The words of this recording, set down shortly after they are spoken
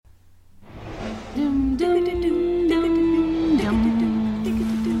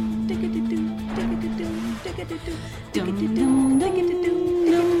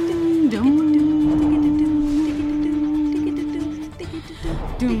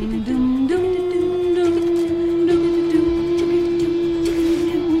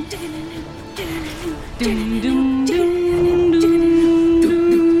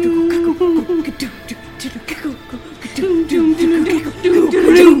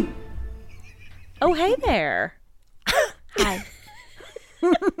Oh, hey there. Hi.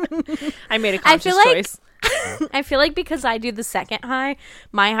 I made a conscious choice. I feel like because I do the second high,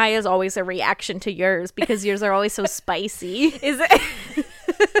 my high is always a reaction to yours because yours are always so spicy. Is it?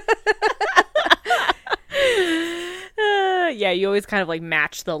 Yeah, you always kind of like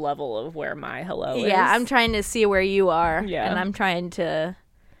match the level of where my hello is. Yeah, I'm trying to see where you are. Yeah. And I'm trying to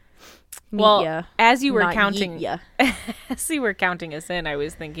meet well, ya, as you were not counting, yeet ya. as you were counting us in, I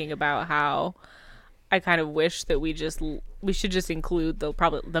was thinking about how I kind of wish that we should just include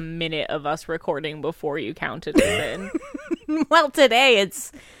probably the minute of us recording before you counted us in. Well, today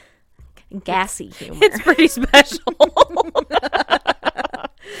it's gassy humor. It's pretty special.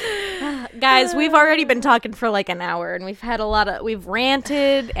 Guys, we've already been talking for like an hour and we've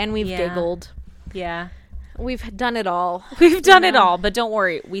ranted and we've giggled. Yeah. We've done it all. We've done it all, but don't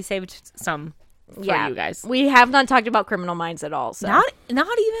worry. We saved some for you guys. We have not talked about Criminal Minds at all. So Not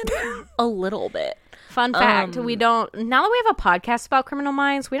even a little bit. Fun fact, we don't, now that we have a podcast about Criminal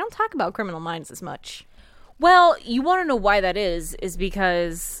Minds, we don't talk about Criminal Minds as much. Well, you want to know why that is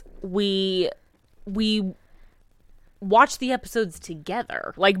because we watch the episodes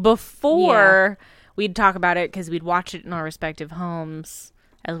together. Like before we'd talk about it because we'd watch it in our respective homes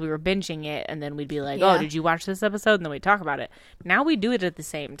as we were binging it, and then we'd be like, "Oh, did you watch this episode?" And then we'd talk about it. Now we do it at the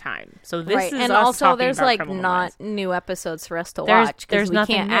same time. So this is and us also talking there's about like Criminal not Minds. new episodes for us to There's watch because we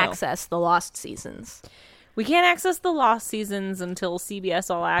nothing can't new. access the lost seasons. We can't access the lost seasons until CBS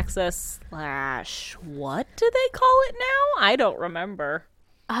All Access / what do they call it now? I don't remember.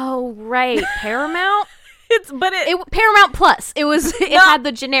 Oh right, Paramount. It Paramount Plus. It had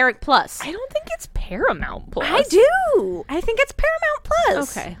the generic plus. I don't think it's Paramount Plus. I do. I think it's Paramount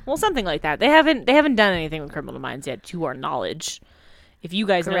Plus. Okay. Well, something like that. They haven't done anything with Criminal Minds yet, to our knowledge. If you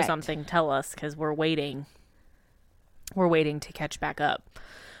guys know something, tell us because we're waiting. We're waiting to catch back up.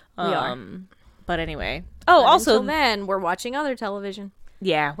 We are. But anyway. Oh, also until then we're watching other television.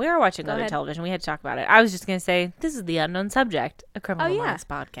 Yeah, we are watching other television. We had to talk about it. I was just going to say this is The Unknown Subject, a Criminal Minds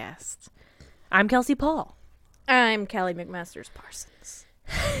podcast. I'm Kelsey Paul. I'm Kelly McMasters Parsons.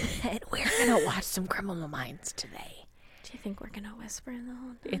 And we're going to watch some Criminal Minds today. Do you think we're going to whisper in the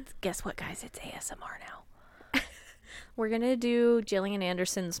whole time? Guess what, guys? It's ASMR now. We're going to do Gillian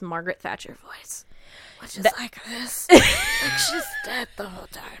Anderson's Margaret Thatcher voice. Which is like this. Like she's dead the whole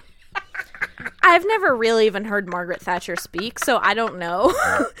time. I've never really even heard Margaret Thatcher speak, so I don't know.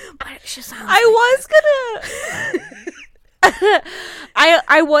 But she sounds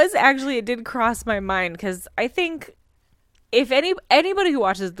I was actually, it did cross my mind because I think if anybody who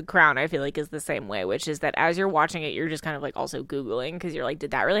watches The Crown, I feel like is the same way, which is that as you're watching it, you're just kind of like also Googling because you're like,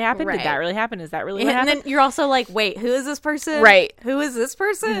 did that really happen? Right. Did that really happen? Is that really what happened? And then you're also like, wait, who is this person? Right. Who is this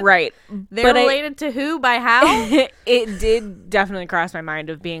person? Right. They're related to who by how? It did definitely cross my mind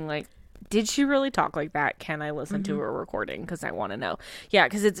of being like, did she really talk like that? Can I listen to her recording? Because I want to know. Yeah,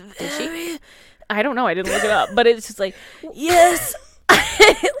 because it's very... I don't know. I didn't look it up. But it's just like, yes. I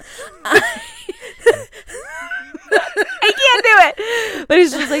can't do it. But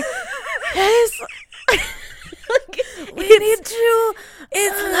it's just like, yes.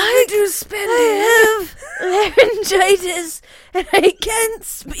 It's suspended. Laryngitis and I can't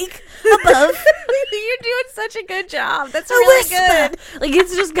speak above. You're doing such a good job. That's really good. Like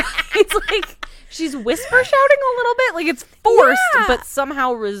it's just, it's like she's whisper shouting a little bit. Like it's forced, but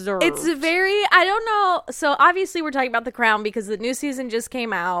somehow reserved. It's very, I don't know. So obviously we're talking about The Crown because the new season just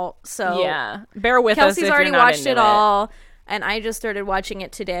came out. So yeah, bear with us. Kelsey's if already you're not watched into it all, and I just started watching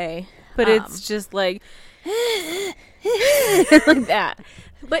it today. But it's just like like that.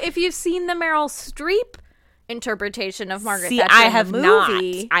 But if you've seen the Meryl Streep interpretation of Margaret Thatcher I in have the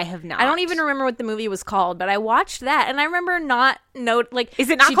movie, not. I have not. I don't even remember what the movie was called, but I watched that, and I remember is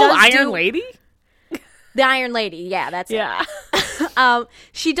it not called Iron Lady? The Iron Lady, yeah, that's it.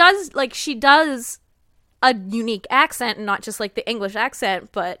 She does a unique accent, and not just like the English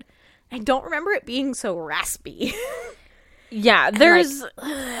accent, but I don't remember it being so raspy. Yeah, there's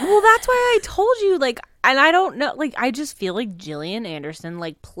well, that's why I told you, like, and I don't know, like, I just feel like Gillian Anderson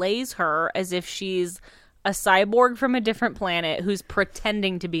like plays her as if she's a cyborg from a different planet who's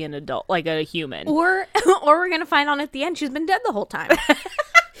pretending to be an adult, like a human. Or we're gonna find out at the end she's been dead the whole time.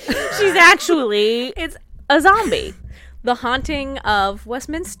 She's she's actually It's a zombie. The Haunting of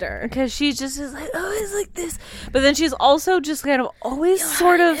Westminster. Because she just is like, oh, it's like this. But then she's also just kind of always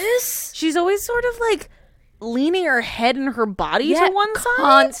she's always sort of like leaning her head and her body to one side.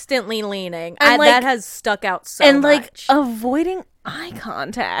 Constantly leaning. And like, that has stuck out so and much. Like avoiding eye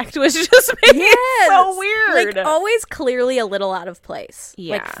contact, which just makes it so weird. Like always clearly a little out of place.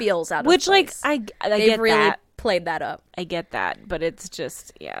 Yeah. Like feels out of which, place. Like, I They've get really that. played that up. I get that. But it's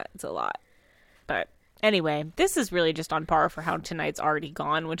just, it's a lot. But anyway, this is really just on par for how tonight's already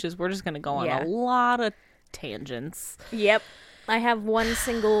gone, which is we're just going to go on a lot of tangents. Yep. I have one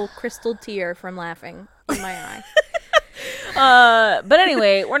single crystal tear from laughing in my eye. But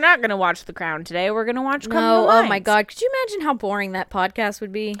anyway, we're not gonna watch The Crown today. We're gonna watch Criminal Minds. Oh my god, could you imagine how boring that podcast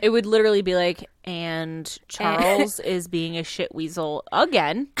would be? It would literally be like, and Charles is being a shit weasel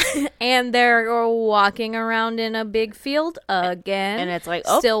again. And they're walking around in a big field again. And it's like,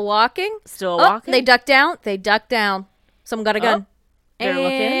 still walking. Walking. They duck down. Someone got a gun. They're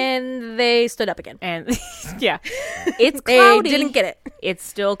and they stood up again. And it's cloudy. They didn't get it. It's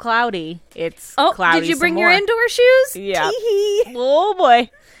still cloudy. It's cloudy. Did you bring your indoor shoes? Yeah. Oh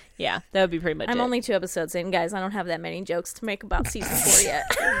boy. Yeah, that would be pretty much it. I'm only 2 episodes in, guys. I don't have that many jokes to make about season 4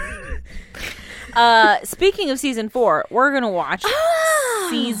 yet. Speaking of season 4, we're gonna watch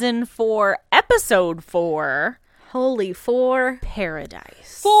season 4, episode 4. Holy 4.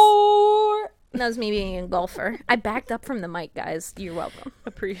 Paradise. 4. That was me being a golfer. I backed up from the mic, guys. You're welcome.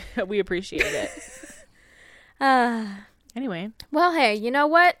 We appreciate it. Anyway. Well, hey, you know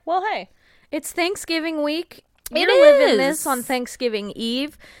what? Well, hey. It's Thanksgiving week. You're living this on Thanksgiving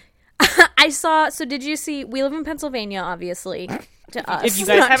Eve. So did you see, we live in Pennsylvania, obviously. To us. If you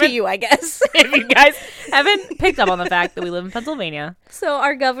guys not to you, I guess. If you guys haven't picked up on the fact that we live in Pennsylvania. So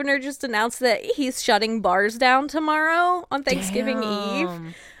our governor just announced that he's shutting bars down tomorrow on Thanksgiving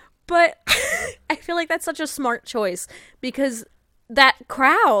Eve. But I feel like that's such a smart choice because that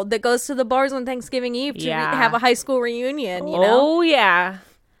crowd that goes to the bars on Thanksgiving Eve to have a high school reunion, you know? Oh, yeah.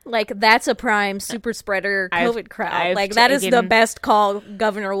 Like, that's a prime super spreader COVID crowd. That is the best call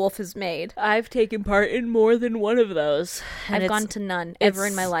Governor Wolf has made. I've taken part in more than one of those. I've gone to none ever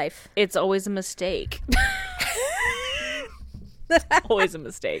in my life. It's always a mistake. Always a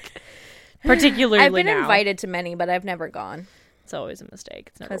mistake. Particularly I've been now. invited to many, but I've never gone. It's always a mistake.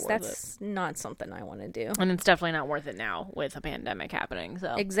 It's never worth it. Because that's not something I want to do. And it's definitely not worth it now with a pandemic happening.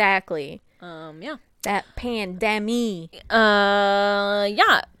 So exactly. Yeah. That pandemic.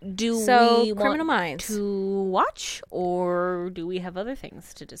 Yeah. So we Criminal want Minds to watch, or do we have other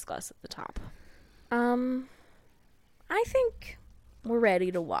things to discuss at the top? I think we're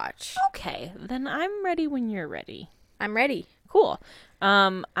ready to watch. Okay, then I'm ready when you're ready. I'm ready. Cool.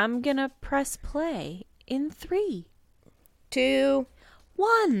 I'm gonna press play in 3, 2,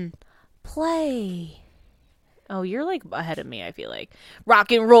 1, play. Oh, you're like ahead of me, I feel like.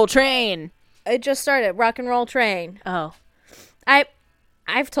 Rock and roll train. It just started. Rock and roll train. Oh.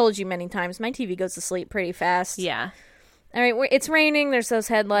 I've told you many times, my TV goes to sleep pretty fast. Yeah. All right, it's raining. There's those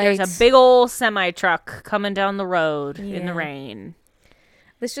headlights. There's a big old semi-truck coming down the road in the rain.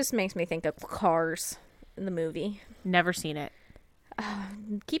 This just makes me think of Cars in the movie. Never seen it.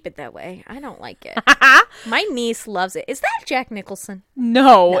 Keep it that way. I don't like it. My niece loves it. Is that Jack Nicholson?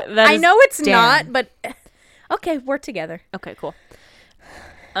 No. I know it's not, but okay, we're together. Okay, cool.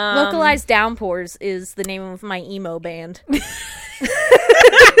 Localized Downpours is the name of my emo band.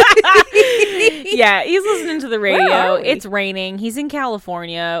 Yeah, he's listening to the radio. It's raining. He's in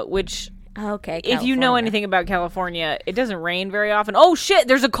California, which... Okay, if you know anything about California, it doesn't rain very often. Oh, shit!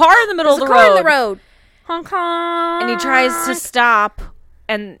 There's a car in the middle of the road. There's a car in the road. Honk, honk. And he tries to stop,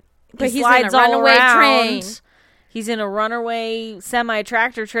 and he's slides in a runaway all around. train. He's in a runaway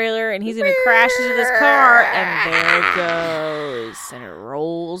semi-tractor trailer, and he's going to crash into this car, and there it goes. And it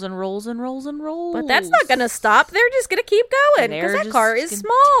rolls and rolls and rolls and rolls. But that's not going to stop. They're just going to keep going, because that car is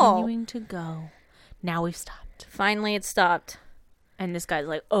small. Continuing to go. Now we've stopped. Finally, it stopped. And this guy's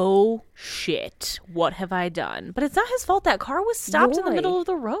like, oh, shit. What have I done? But it's not his fault. That car was stopped in the middle of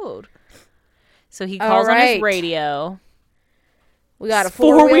the road. So he calls on his radio. We got a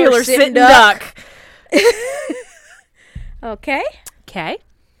four-wheeler sitting duck. Okay.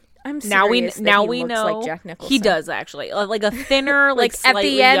 I'm serious. Now we know. Like Jack Nicholson. He does actually, like a thinner, like at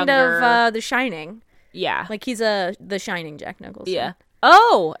the end younger. of The Shining. Yeah, like he's the Shining Jack Nicholson. Yeah.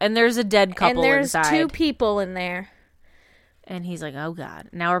 Oh, and there's a dead couple and there's inside. 2 people in there. And he's like, "Oh God!"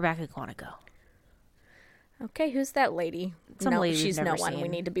 Now we're back at Quantico. Okay, who's that lady? Some lady she's never no one seen. we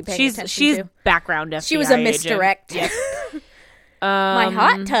need to be paying attention she's to. Background FBI She was a misdirect. Yep. My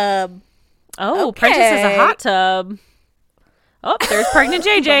hot tub. Oh, okay. Prentice has a hot tub. Oh, there's pregnant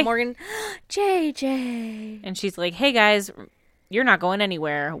JJ. Morgan, JJ. And she's like, hey, guys, you're not going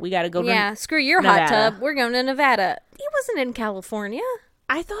anywhere. We got to go to screw your Nevada. hot tub. We're going to Nevada. He wasn't in California.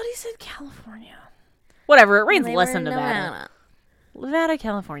 I thought he said California. Whatever. It rains They less were in Nevada. Nevada,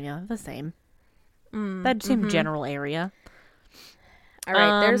 California. The same. That same general area. All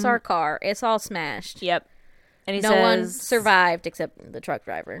right, there's our car. It's all smashed. Yep. And he no says, one survived except the truck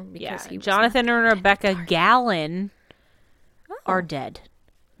driver. Because he was Jonathan and Rebecca Gallen are dead.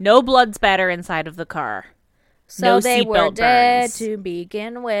 No blood spatter inside of the car. So no they were seatbelt dead burns. to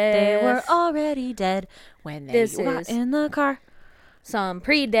begin with. They were already dead when they got in the car. Some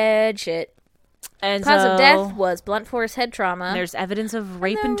pre-dead shit. And Cause so, of death was blunt force head trauma. There's evidence of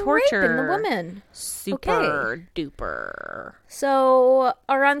rape and torture. Raping the woman. Super duper. So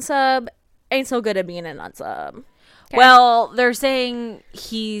our unsub ain't so good at being an unsub. Okay. Well, they're saying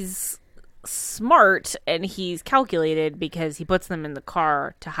he's smart and he's calculated because he puts them in the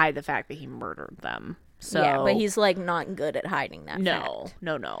car to hide the fact that he murdered them. So yeah, but he's like not good at hiding that.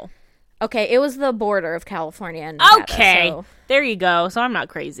 No. Okay, it was the border of California and Nevada, Okay, so, there you go. So I'm not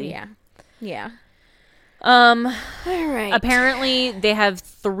crazy. Yeah. All right. Apparently, they have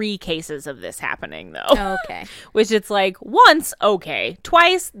 3 cases of this happening, though. Okay. Which it's like, once, okay.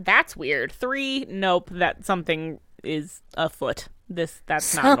 Twice, that's weird. 3, nope, that something is afoot.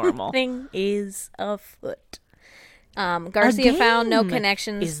 That's not normal. Something is afoot. Garcia found no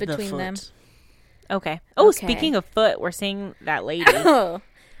connections is the between them. foot. Okay. Oh, Okay. speaking of foot, we're seeing that lady.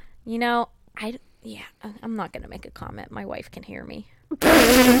 You know, I'm not going to make a comment. My wife can hear me.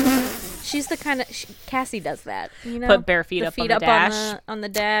 She's the kind of Cassie does that. You know, Put bare feet the up feet on the dash. on the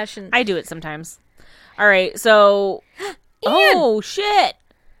dash, and I do it sometimes. All right, so oh shit!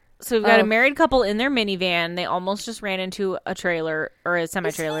 So we've got a married couple in their minivan. They almost just ran into a trailer or a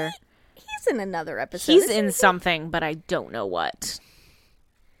semi-trailer. He's in another episode. He's in something, but I don't know what.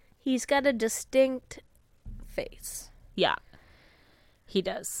 He's got a distinct face. Yeah, he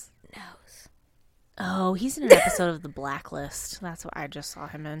does. Nose. Oh, he's in an episode of The Blacklist. That's what I just saw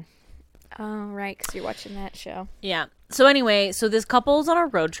him in. Oh, right, because you're watching that show. Yeah. So anyway, so this couple's on a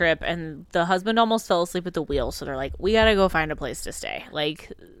road trip, and the husband almost fell asleep at the wheel. So they're like, we gotta go find a place to stay.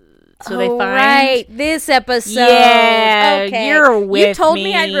 Like, so they find. Right, this episode. Yeah, okay. you're with You told me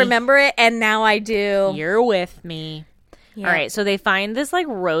me. I'd remember it, and now I do. You're with me. Yeah. All right, so they find this like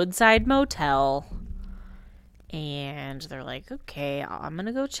roadside motel, and they're like, okay, I'm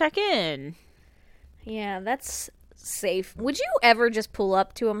gonna go check in. Yeah, that's safe. Would you ever just pull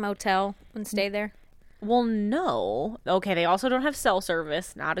up to a motel and stay there? Well, no. Okay, they also don't have cell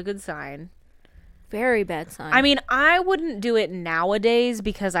service. Not a good sign. Very bad sign. I mean, I wouldn't do it nowadays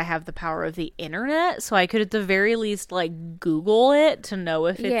because I have the power of the internet, so I could at the very least like Google it to know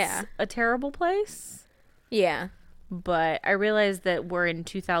if it's a terrible place. Yeah. But I realized that we're in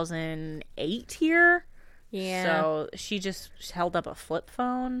 2008 here. Yeah. So she just held up a flip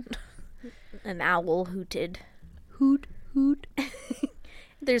phone. An owl hooted. Hoot, hoot.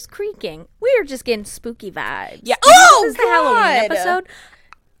 There's creaking. We're just getting spooky vibes. Yeah. Oh, this is the Halloween episode.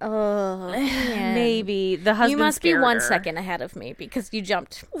 Oh, man. Maybe. The husband You must be scared 1 her. second ahead of me because you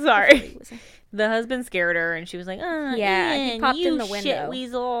jumped. Sorry. The husband scared her and she was like, Yeah, he Ian, popped you in the window. shit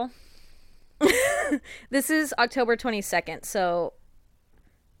weasel. This is October 22nd, so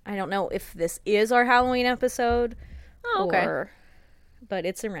I don't know if this is our Halloween episode. Oh, okay. But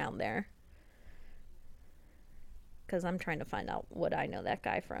it's around there. Because I'm trying to find out what I know that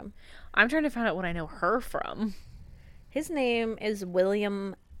guy from. I'm trying to find out what I know her from. His name is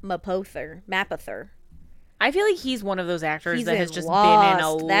William Mapother. I feel like he's one of those actors He's that in has just Lost. been in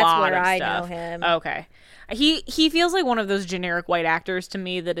a lot That's where of I stuff. know him. Okay. He feels like one of those generic white actors to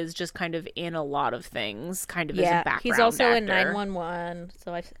me that is just kind of in a lot of things, kind of as a background he's also actor. in 911.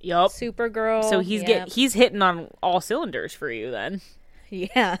 So I Yup. Supergirl. So he's hitting on all cylinders for you then.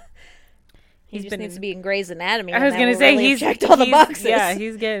 Yeah. He He's just been needs in- to be in Grey's Anatomy. I was going to say really he's checked all the boxes. Yeah,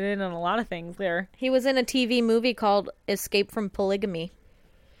 he's getting in on a lot of things there. He was in a TV movie called Escape from Polygamy.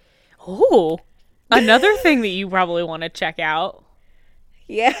 Oh, another thing that you probably want to check out.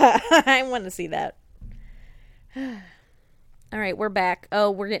 Yeah, I want to see that. All right, we're back. Oh,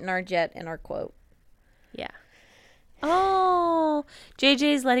 we're getting our jet and our quote. Yeah. Oh,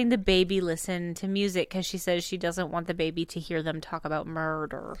 JJ's letting the baby listen to music because she says she doesn't want the baby to hear them talk about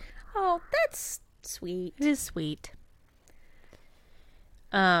murder. Oh, that's sweet. It is sweet.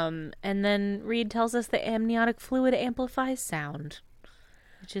 And then Reed tells us that amniotic fluid amplifies sound,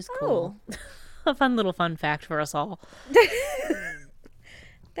 which is cool. A fun little fun fact for us all.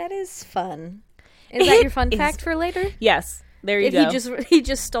 That is fun. Is that your fun fact for later? Yes. There you go. He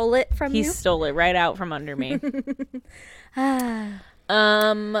just stole it from you? He stole it right out from under me.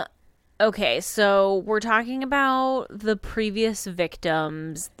 Okay, so we're talking about the previous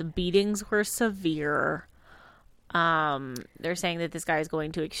victims. The beatings were severe. They're saying that this guy is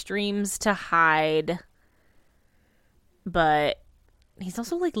going to extremes to hide, but he's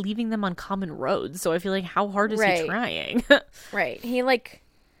also like leaving them on common roads. So I feel like, how hard is he trying? Right.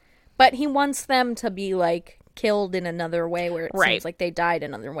 But he wants them to be like killed in another way, where it seems like they died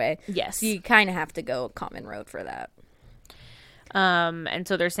another way. Yes. So you kind of have to go a common road for that. And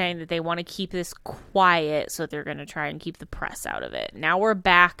so they're saying that they want to keep this quiet, so they're going to try and keep the press out of it. Now we're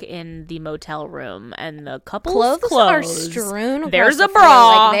back in the motel room, and the couple's clothes are strewn across There's the a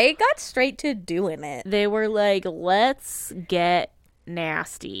bra. Like, they got straight to doing it. They were like, let's get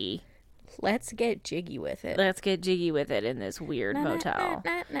nasty. Let's get jiggy with it. Let's get jiggy with it in this weird motel.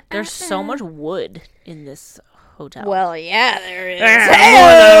 There's so much wood in this hotel. Well, yeah, there is. More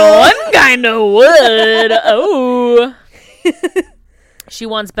than one kind of wood. Oh. She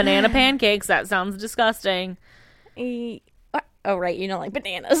wants banana pancakes. That sounds disgusting. Oh, right. You don't like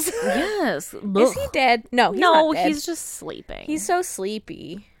bananas. Yes. Is he dead? No, he's not dead. He's just sleeping. He's so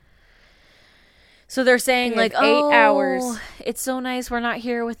sleepy. So they're saying, like, 8 hours. It's so nice we're not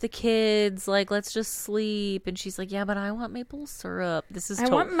here with the kids. Like, let's just sleep. And she's like, yeah, but I want maple syrup. I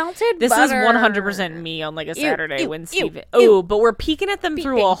want melted This butter. is 100% me on, like, a Saturday when Steven... but we're peeking at them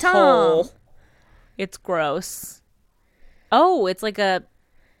through a Tom. hole. It's gross. Oh, it's like a...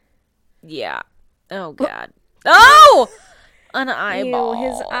 Yeah. Oh, God. Oh! An eyeball. Ew,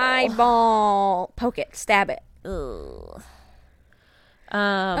 his eyeball. Poke it. Stab it. Ugh.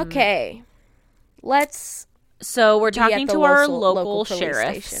 Okay. So we're talking to our local police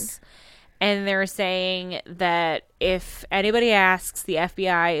sheriffs. station. And they're saying that if anybody asks, the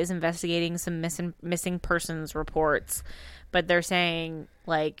FBI is investigating some missing persons reports. But they're saying,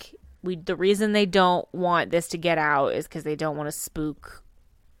 like... the reason they don't want this to get out is because they don't want to spook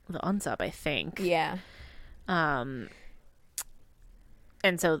the unsub, I think. Yeah. And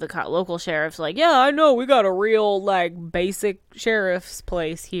so the local sheriff's like, yeah, I know, we got a real, like, basic sheriff's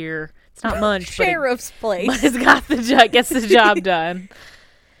place here. It's not much, sheriff's place. But it's got gets the job done.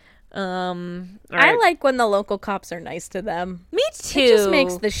 I like when the local cops are nice to them. Me too. It just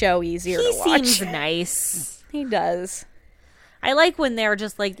makes the show easier to watch. He seems nice. He does. I like when they're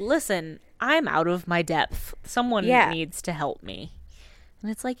just like, listen, I'm out of my depth. Someone needs to help me.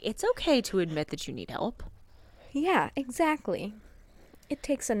 And it's like, it's okay to admit that you need help. Yeah, exactly. It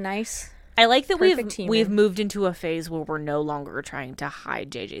takes a nice... I like that we've moved into a phase where we're no longer trying to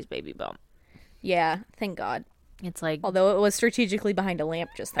hide JJ's baby bump. Yeah, thank God. It's like... Although it was strategically behind a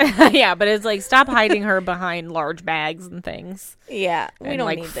lamp just then. Yeah, but it's like, stop hiding her behind large bags and things. Yeah, we don't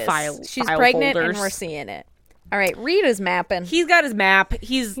like need this. She's file pregnant holders. and we're seeing it. All right, Rita's mapping. He's got his map.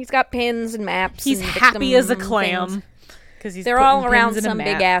 He's got pins and maps. He's and happy as a clam. Because they're all around some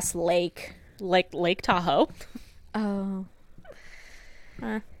big ass lake. Like Lake Tahoe. Oh.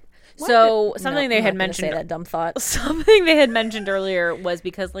 So something they had mentioned. Say that dumb thought. Something they had mentioned earlier was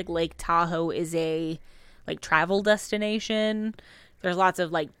because like Lake Tahoe is a like travel destination. There's lots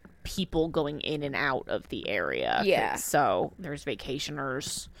of like people going in and out of the area. Yeah. So there's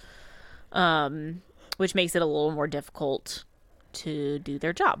vacationers, which makes it a little more difficult to do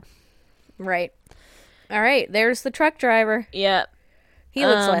their job. Right. All right. There's the truck driver. Yep. He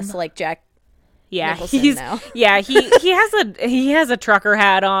looks less like Jack. Yeah, Nicholson now. Yeah, he has a trucker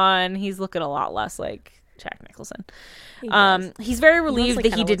hat on. He's looking a lot less like Jack Nicholson. He's very relieved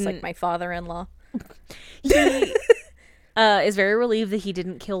that he didn't. Looks like my father-in-law. He is very relieved that he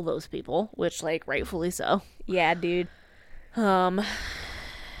didn't kill those people, which, like, rightfully so. Yeah, dude.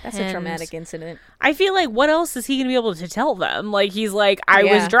 That's a traumatic incident. I feel like, what else is he going to be able to tell them? Like, he's like, I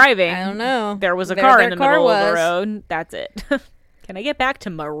was driving. I don't know. There was a car in the middle of the road. That's it. Can I get back to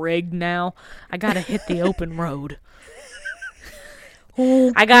my rig now? I gotta hit the open road.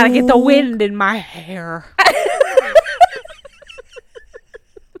 I gotta get the wind in my hair.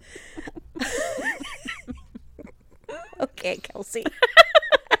 Okay, Kelsie.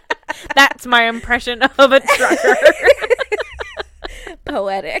 That's my impression of a trucker.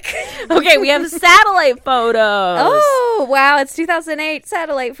 Poetic. Okay, we have satellite photos. Oh, wow. It's 2008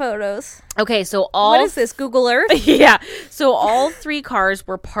 satellite photos. Okay, so what is this, Google Earth? Yeah. So all three cars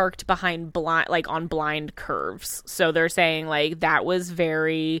were parked behind on blind curves. So they're saying like that was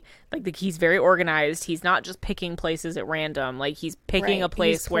very he's very organized. He's not just picking places at random. Like he's picking a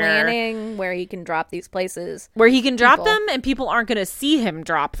place planning where he can drop these places. Where he can drop them and people aren't going to see him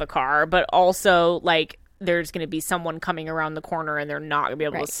drop the car, but also like there's going to be someone coming around the corner and they're not going to be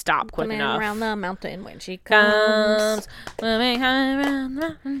able to stop quick enough. Around the mountain when she comes.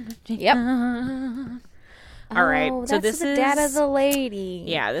 Yep. All right. Oh, so that's this the is dad of the lady.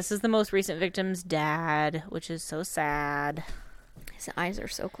 Yeah, this is the most recent victim's dad, which is so sad. His eyes are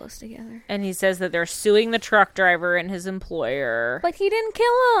so close together. And he says that they're suing the truck driver and his employer. But he didn't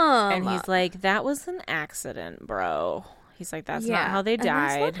kill him. And he's like, that was an accident, bro. He's like, that's not how they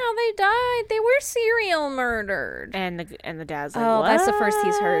died. That's not how they died. They were serial murdered. And the dad's like, oh, what? that's the first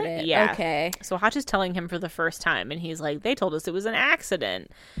he's heard it. Yeah. Okay. So Hotch is telling him for the first time, and he's like, they told us it was an accident.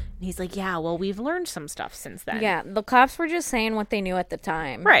 And he's like, yeah, well, we've learned some stuff since then. Yeah, the cops were just saying what they knew at the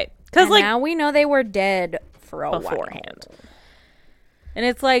time. Right. Because now we know they were dead for a beforehand. While. And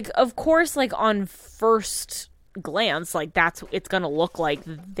it's like, of course, like on first glance, like it's gonna look like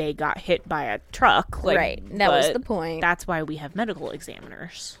they got hit by a truck, like, right? That was the point. That's why we have medical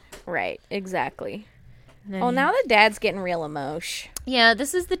examiners, right? Exactly. Oh, now the dad's getting real emotion. Yeah,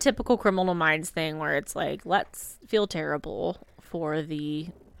 this is the typical Criminal Minds thing where it's like, let's feel terrible for the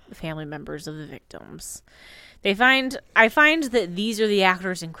family members of the victims. I find that these are the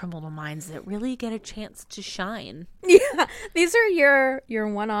actors in Criminal Minds that really get a chance to shine. Yeah, these are your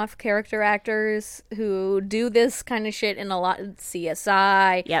one-off character actors who do this kind of shit in a lot.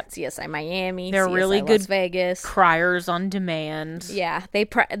 CSI, CSI Miami, they're CSI really Las good Vegas criers on demand. Yeah,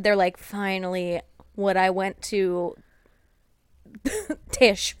 they're like, finally, what I went to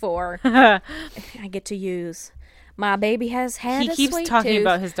Tish for, I get to use. My baby has had. He keeps talking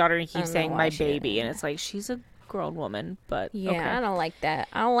about his daughter and he keeps saying my baby, and it's like, she's a grown woman, but yeah, okay. I don't like that.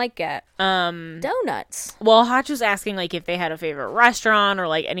 I don't like that. Donuts. Well, Hotch was asking like if they had a favorite restaurant or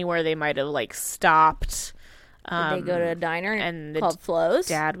like anywhere they might have like stopped. Did they go to a diner and called Flo's?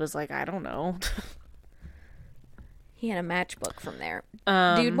 Dad was like, I don't know. He had a matchbook from there.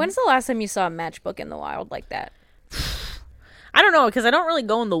 Dude, when's the last time you saw a matchbook in the wild like that? I don't know, because I don't really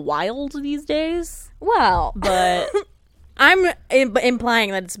go in the wild these days. Well, but I'm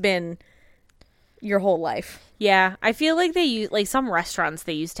implying that it's been your whole life. Yeah, I feel like they use, like, some restaurants,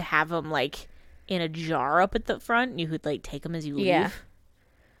 they used to have them, like, in a jar up at the front, and you could, like, take them as you leave. Yeah.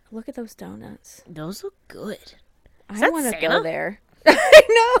 Look at those donuts. Those look good. I want to go there.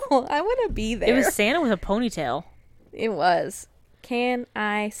 I know. I want to be there. It was Santa with a ponytail. It was. Can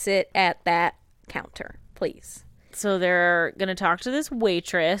I sit at that counter, please? So they're going to talk to this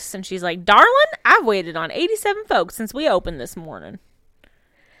waitress, and she's like, darling, I've waited on 87 folks since we opened this morning.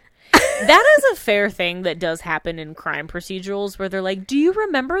 That is a fair thing that does happen in crime procedurals where they're like, do you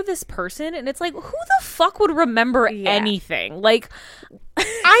remember this person? And it's like, who the fuck would remember anything? Like,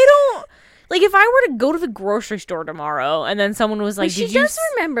 I don't... Like, if I were to go to the grocery store tomorrow and then someone was like, she does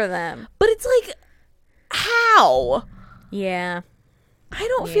remember them. But it's like, how? Yeah. I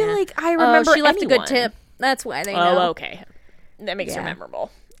don't feel like I remember she left anyone. a good tip. That's why they know. Oh, okay. That makes her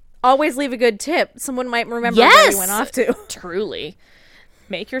memorable. Always leave a good tip. Someone might remember where you went off to. Truly.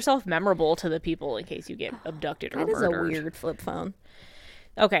 Make yourself memorable to the people in case you get abducted or murdered. That is a weird flip phone.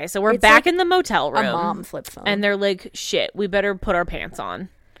 Okay, so we're back in the motel room. A mom flip phone. And they're like, shit, we better put our pants on.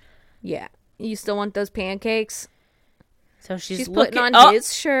 Yeah. You still want those pancakes? So she's putting on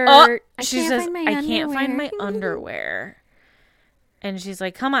his shirt. She says, I can't find my underwear. And she's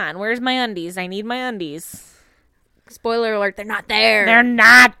like, come on, where's my undies? I need my undies. Spoiler alert, they're not there. They're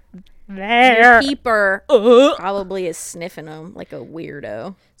not there. The keeper probably is sniffing them like a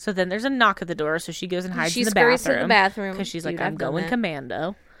weirdo. So then there's a knock at the door, so she goes and hides in the bathroom. She bathroom. scurries to the bathroom. Because she's like, I'm going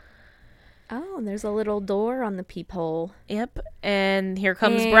commando. Oh, and there's a little door on the peephole. Yep. And here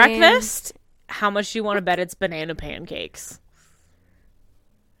comes breakfast. How much do you want to bet it's banana pancakes?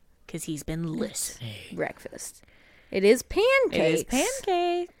 Because he's been listening. Breakfast. It is pancakes. It is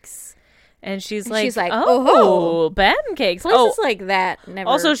pancakes. And she's like, oh, pancakes. Places like that. Never.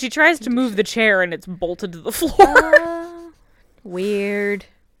 Also, she tries to move the chair and it's bolted to the floor. Weird.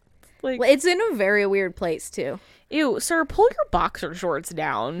 Like, it's in a very weird place, too. Ew, sir, pull your boxer shorts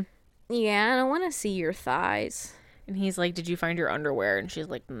down. Yeah, I don't want to see your thighs. And he's like, did you find your underwear? And she's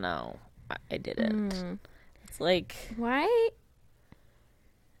like, no, I didn't. It's like... Why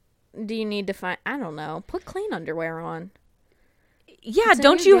do you need to find... I don't know. Put clean underwear on. Yeah,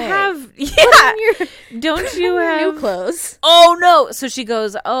 don't you have... Yeah, don't you have... new clothes. Oh, no. So she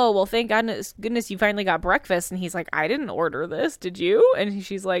goes, oh, well, thank goodness you finally got breakfast. And he's like, I didn't order this. Did you? And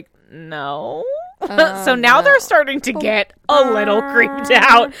she's like, no. So now they're starting to get a little creeped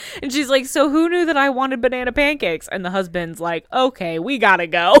out. And she's like, so who knew that I wanted banana pancakes? And the husband's like, okay, we gotta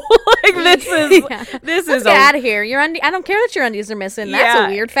go. Like, this is Let's get out of here. I don't care that your undies are missing. That's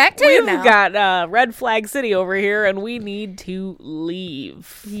a weird fact too. We've got Red Flag City over here and we need to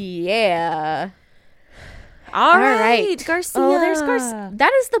leave. Yeah. All right, Garcia. Oh, there's Garcia.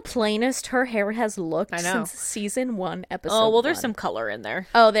 That is the plainest her hair has looked since season 1, episode 1. Oh, well, there's some color in there.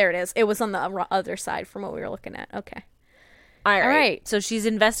 Oh, there it is. It was on the other side from what we were looking at. Okay. All right. So she's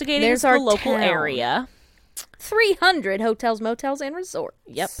investigating There's the our local town. area. 300 hotels, motels, and resorts.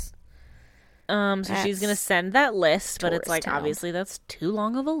 Yep. So she's going to send that list, but it's like, town. obviously, that's too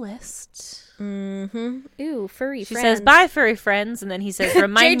long of a list. Mm-hmm. Ooh, furry She friends. says, bye, furry friends. And then he says,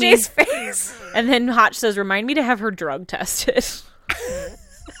 remind me. JJ's face. And then Hotch says, remind me to have her drug tested.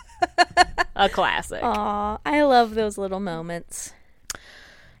 A classic. Aw, I love those little moments.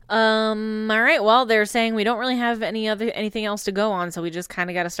 All right. Well, they're saying we don't really have anything else to go on, so we just kind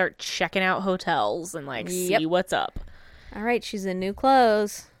of got to start checking out hotels and like see what's up. All right, she's in new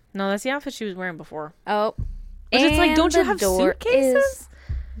clothes. No, that's the outfit she was wearing before. Oh, Which it's like, don't you the have door suitcases? is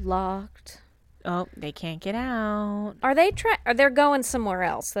locked. Oh, they can't get out. Are they they're going somewhere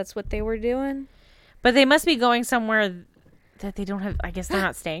else? That's what they were doing. But they must be going somewhere that they don't have. I guess they're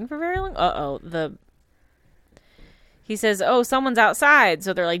not staying for very long. He says, "Oh, someone's outside,"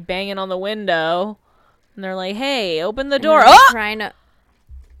 so they're like banging on the window, and they're like, "Hey, open the door!" Oh, trying to.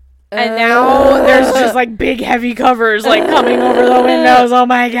 And now there's just like big heavy covers like coming over the windows. Oh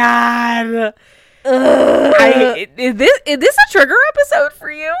my god! Is this a trigger episode for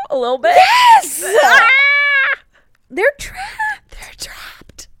you? A little bit? Yes. Ah! They're trapped. They're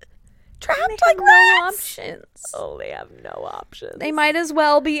trapped. They Trapped have like no rats. options. Oh, they have no options. They might as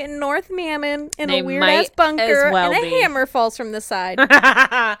well be in North Mammon in They a weird might ass bunker, as well and a be. hammer falls from the side.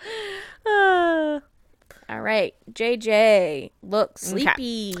 Uh, All right, JJ, look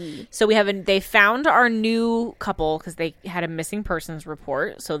sleepy. So they found our new couple because they had a missing persons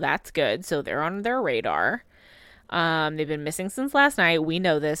report, so that's good. So they're on their radar. They've been missing since last night. We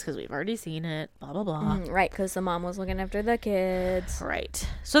know this because we've already seen it. Blah blah blah. Right, because the mom was looking after the kids. Right.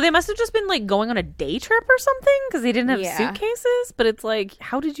 So they must have just been like going on a day trip or something because they didn't have suitcases. But it's like,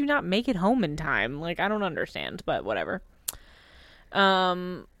 how did you not make it home in time? Like, I don't understand, but whatever.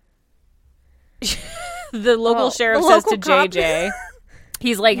 The local sheriff says to JJ,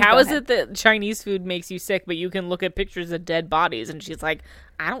 he's like, how is it that Chinese food makes you sick, but you can look at pictures of dead bodies? And she's like,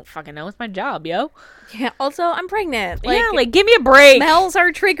 I don't fucking know. It's my job, yo. Yeah, also, I'm pregnant. Like, give me a break. Smells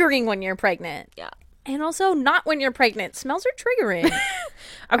are triggering when you're pregnant. Yeah. And also, not when you're pregnant. Smells are triggering. Okay.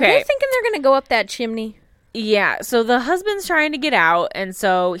 Are they thinking they're going to go up that chimney? Yeah, so the husband's trying to get out, and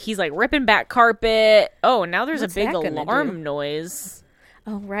so he's, like, ripping back carpet. Oh, now there's What's a big that gonna alarm do? noise.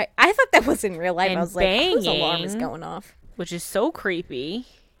 Oh, right. I thought that was in real life. And I was like, whose alarm banging. is going off? Which is so creepy.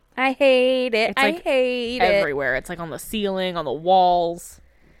 I hate it. It's, I like, hate it. Everywhere. It's, like, on the ceiling, on the walls.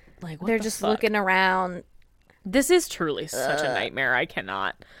 Like, what They're the just fuck? looking around. This is truly such a nightmare. I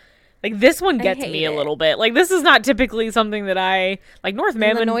cannot. Like, this one gets me hate a it. little bit. Like, this is not typically something that I... Like, North And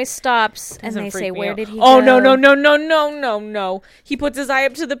Mammon... the noise stops, and doesn't they freak say, me where out. did he Oh, go? no. He puts his eye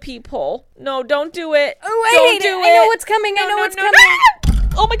up to the peephole. No, don't do it. Oh, I don't hate do it. I know what's coming. I know what's coming.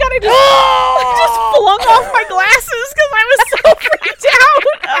 Oh my god, I just flung off my glasses because I was so freaked out.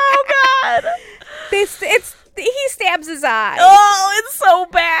 Oh god. He stabs his eye. Oh, it's so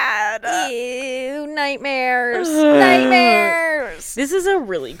bad. Ew, nightmares. Nightmares. This is a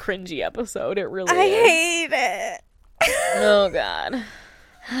really cringy episode. It really I is. hate it. Oh god.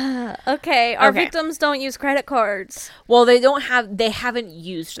 Okay, our Okay. victims don't use credit cards. Well, they haven't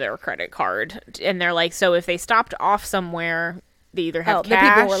used their credit card. And they're like, so if they stopped off somewhere, they either have the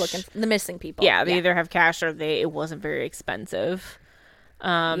cash. people we're looking for, the missing people. Yeah, they either have cash or it wasn't very expensive.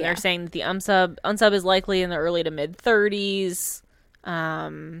 They're saying that the unsub is likely in the early to mid 30s.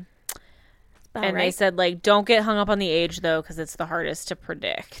 And they said, like, don't get hung up on the age, though, because it's the hardest to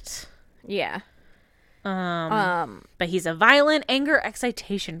predict. Yeah. But he's a violent anger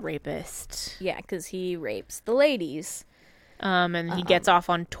excitation rapist. Yeah, because he rapes the ladies. And he gets off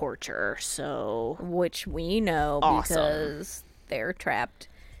on torture, so... Which we know Awesome. because they're trapped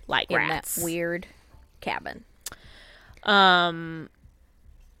Like in rats. that weird cabin. And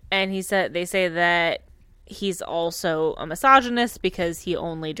they say that he's also a misogynist because he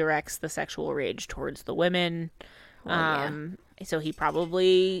only directs the sexual rage towards the women. So he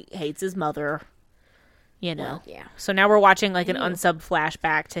probably hates his mother, you know. Well, yeah. So now we're watching like an unsub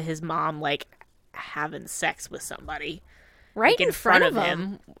flashback to his mom like having sex with somebody Right like, in front of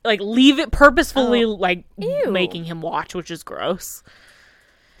him. Like leave it purposefully like Ew. making him watch, which is gross.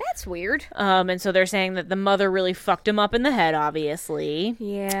 That's weird. And so they're saying that the mother really fucked him up in the head, obviously.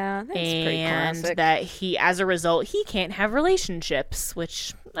 Yeah, that's pretty And classic. that he, as a result, he can't have relationships,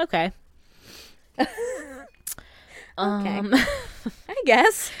 which, okay. Okay. I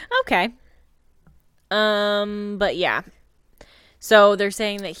guess. Okay. But yeah. So they're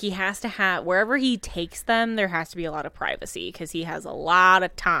saying that he has to have, wherever he takes them, there has to be a lot of privacy because he has a lot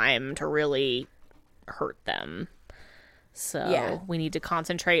of time to really hurt them. So we need to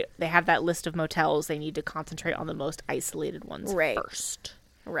concentrate. They have that list of motels. They need to concentrate on the most isolated ones first.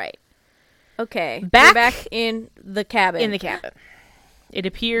 Right. Okay. Back, back in the cabin. It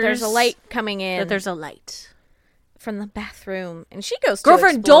appears there's a light coming in. That there's a light from the bathroom, and she goes to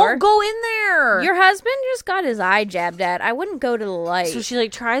Girlfriend, explore. don't go in there. Your husband just got his eye jabbed at. I wouldn't go to the light. So she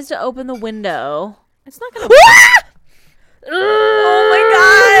like tries to open the window. It's not gonna. Oh my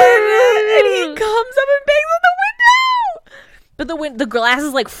god! And he comes up and bangs on the window. But the glass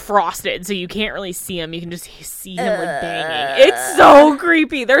is like frosted, so you can't really see him. You can just see him like banging. It's so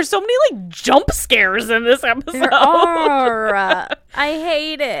creepy. There's so many like jump scares in this episode. There are. I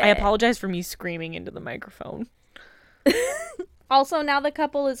hate it. I apologize for me screaming into the microphone. Also, now the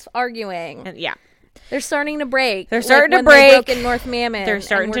couple is arguing. And yeah. They're starting to break. They're starting to break. break. They broke in North Mammon. They're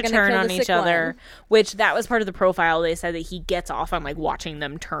starting to turn on each other, one. which that was part of the profile. They said that he gets off on like watching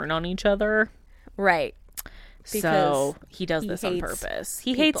them turn on each other. Right. So he does this on purpose.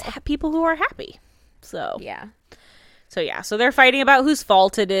 He hates people who are happy. So yeah. So they're fighting about whose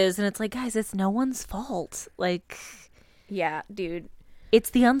fault it is, and it's like, guys, it's no one's fault. Like, yeah, dude,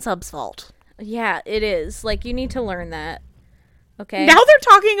 it's the unsub's fault. Yeah, it is. Like, you need to learn that. Okay. Now they're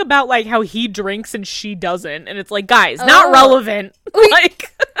talking about like how he drinks and she doesn't, and it's like, guys, not relevant.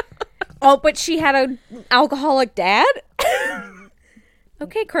 Like, but she had an alcoholic dad.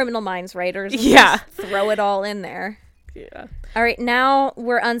 Okay, Criminal Minds writers. Just throw it all in there. Yeah. All right, now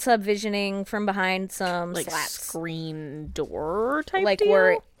we're unsub visioning from behind some like slats. Screen door type like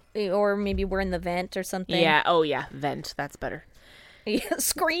deal? Or maybe we're in the vent or something. Yeah. Oh yeah, vent. That's better. Yeah,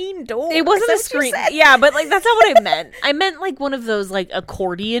 screen door. It wasn't a screen. Yeah, but like that's not what I meant. I meant like one of those like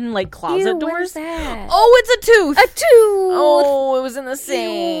accordion like closet doors. What is that? Oh, it's a tooth. A tooth. Oh, it was in the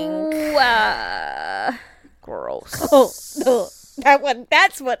sink. Gross. Oh, that one.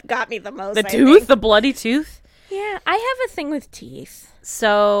 That's what got me the most. The tooth, the bloody tooth. Yeah, I have a thing with teeth.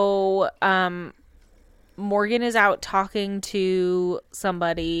 So, Morgan is out talking to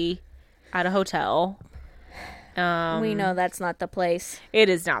somebody at a hotel. We know that's not the place. It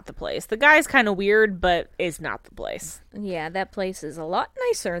is not the place. The guy's kind of weird, but it's not the place. Yeah, that place is a lot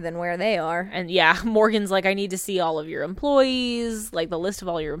nicer than where they are. And yeah, Morgan's like, I need to see all of your employees, like the list of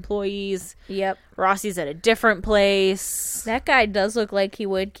all your employees. Yep. Rossi's at a different place. That guy does look like he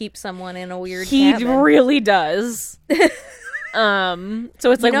would keep someone in a weird He cabin. really does. So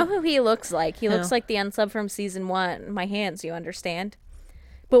it's like, you know who he looks like? He looks like the unsub from season 1. My hands, you understand?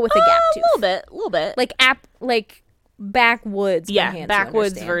 But with a gap tooth. A little bit. Like backwoods. Yeah, my hands,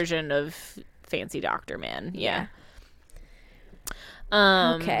 backwoods version of Fancy Doctor Man. Yeah.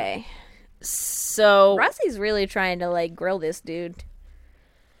 Okay. So Rossi's really trying to like grill this dude.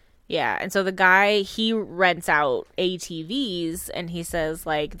 Yeah, and so the guy, he rents out ATVs, and he says,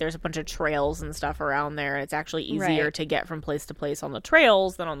 like, there's a bunch of trails and stuff around there, and it's actually easier to get from place to place on the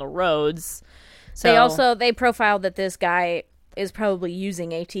trails than on the roads. So they profiled that this guy is probably using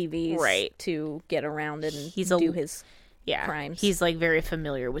ATVs to get around and do his crimes. He's, like, very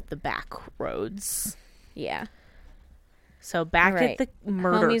familiar with the back roads. Yeah. So back at the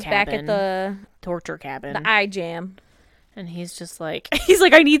murder Homie's cabin. Back at the torture cabin. The eye jam. And he's just like,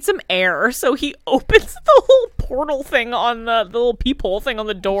 I need some air. So he opens the little portal thing on the little peephole thing on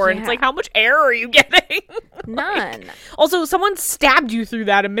the door. And it's like, how much air are you getting? None. Also, someone stabbed you through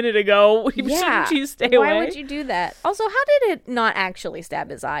that a minute ago. Shouldn't you stay away? Why would you do that? Also, how did it not actually stab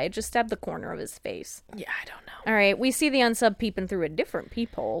his eye? It just stabbed the corner of his face. Yeah, I don't know. All right, we see the unsub peeping through a different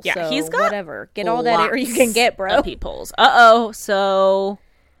peephole. Yeah, so he's got whatever. Get all that air you can get, bro. Peepholes. Uh-oh, so...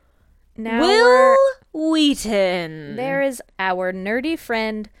 Now Will Wheaton. There is our nerdy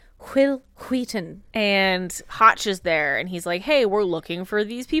friend, Will Wheaton. And Hotch is there, and he's like, hey, we're looking for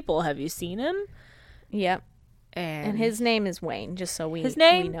these people. Have you seen him? Yep. And his name is Wayne, just so we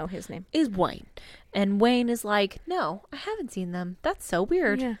know his name. Is Wayne. And Wayne is like, no, I haven't seen them. That's so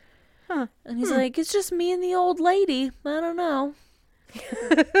weird. Yeah. Huh. And he's like, it's just me and the old lady. I don't know.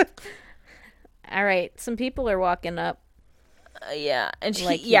 All right, some people are walking up. Yeah, and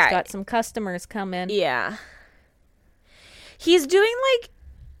he's got some customers coming. Yeah, he's doing like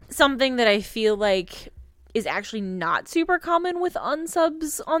something that I feel like is actually not super common with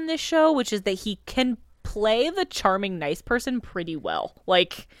unsubs on this show, which is that he can play the charming, nice person pretty well.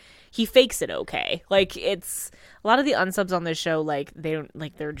 Like he fakes it okay. Like it's a lot of the unsubs on this show, like they don't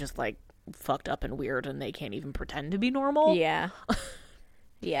like they're just like fucked up and weird, and they can't even pretend to be normal. Yeah,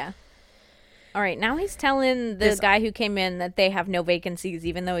 yeah. All right, now he's telling guy who came in that they have no vacancies,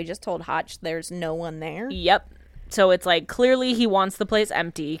 even though he just told Hotch there's no one there. Yep. So it's like, clearly he wants the place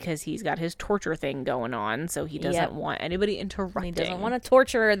empty because he's got his torture thing going on. So he doesn't want anybody interrupting. He doesn't want to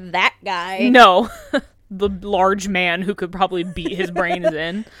torture that guy. No. The large man who could probably beat his brains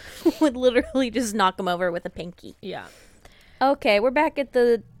in. Would literally just knock him over with a pinky. Yeah. Okay, we're back at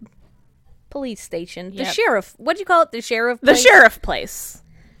the police station. The Yep. sheriff. What'd you call it? The sheriff The place? sheriff place.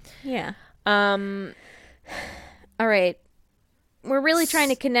 Yeah. All right. We're really trying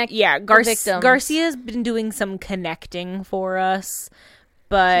to connect Yeah, the victims. Garcia's been doing some connecting for us,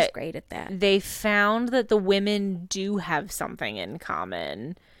 but She's great at that. they found that the women do have something in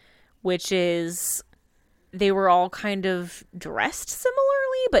common, which is they were all kind of dressed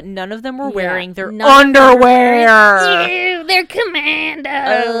similarly, but none of them were wearing their underwear. Ew, they're commando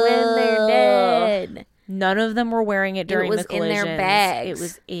when they're dead. None of them were wearing it during the collisions. It was in their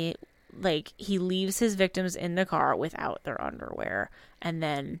bags. Like, he leaves his victims in the car without their underwear, and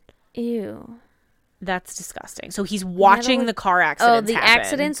then Ew. that's disgusting. So he's watching the car accidents happen.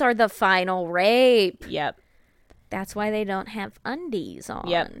 Accidents are the final rape. Yep. That's why they don't have undies on.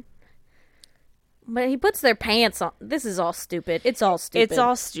 Yep. But he puts their pants on. This is all stupid. It's all stupid. It's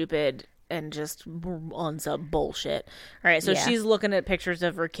all stupid and just unsub bullshit. All right, so she's looking at pictures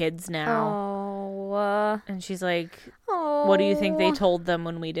of her kids now. And she's like, what do you think they told them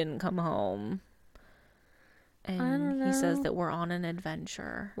when we didn't come home? And he says that we're on an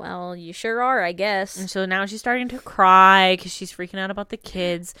adventure. Well, you sure are, I guess. And so now she's starting to cry because she's freaking out about the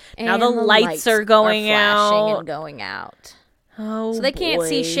kids. And now the lights are going flashing out. and going out. Oh, so they can't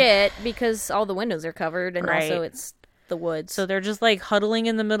see shit because all the windows are covered, and also it's the woods. So they're just like huddling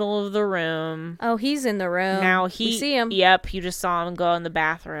in the middle of the room. Oh, he's in the room. Now we see him. Yep, you just saw him go in the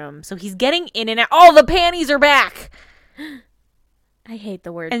bathroom. So he's getting in and out. Oh, the panties are back. I hate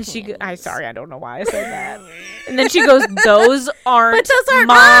the word. And panties. I'm sorry, I don't know why I said that. And then she goes, "Those aren't, those aren't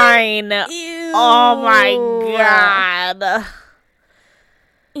mine." Ew. Oh my god.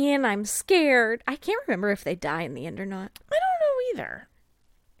 And I'm scared. I can't remember if they die in the end or not. I don't know either.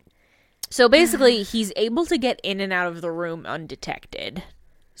 So basically, he's able to get in and out of the room undetected.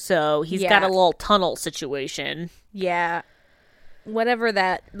 So he's got a little tunnel situation. Yeah. Whatever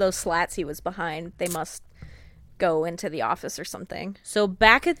those slats he was behind, they must go into the office or something. So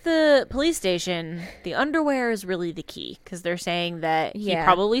back at the police station, the underwear is really the key. Because they're saying that he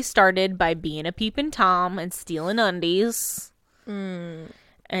probably started by being a peeping Tom and stealing undies.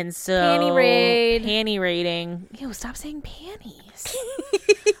 And so panty raiding. Ew, stop saying panties.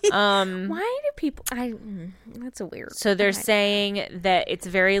 Why do people? That's a weird. So they're saying that it's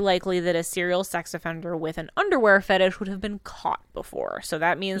very likely that a serial sex offender with an underwear fetish would have been caught before. So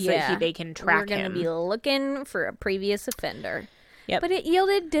that means that they can track him. We're going to be looking for a previous offender. Yep. But it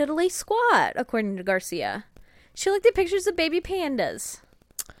yielded diddly squat, according to Garcia. She looked at pictures of baby pandas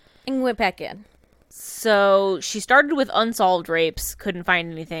and went back in. So she started with unsolved rapes, couldn't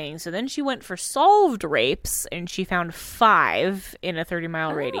find anything. So then she went for solved rapes, and she found 5 in a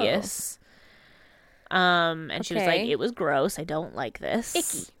 30-mile radius. And she was like, it was gross. I don't like this.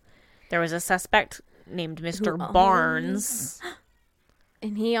 Icky. There was a suspect named Mr. Barnes.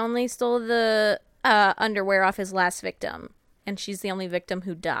 And he only stole the underwear off his last victim. And she's the only victim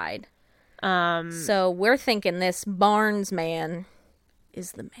who died. So we're thinking this Barnes man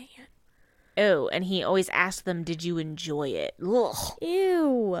is the man. Oh, and he always asked them, did you enjoy it? Ugh.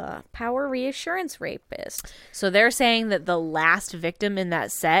 Ew. Power reassurance rapist. So they're saying that the last victim in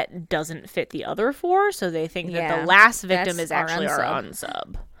that set doesn't fit the other 4, so they think that the last victim is actually our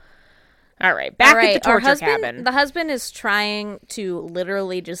unsub. All right, back at the torture cabin. The husband is trying to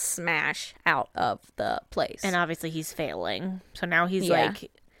literally just smash out of the place. And obviously he's failing. So now he's like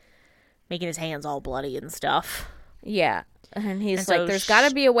making his hands all bloody and stuff. Yeah. And he's like, there's got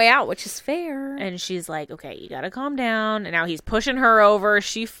to be a way out, which is fair. And she's like, okay, you got to calm down. And now he's pushing her over.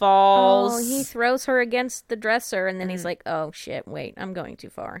 She falls. Oh, he throws her against the dresser. And then he's like, oh, shit, wait, I'm going too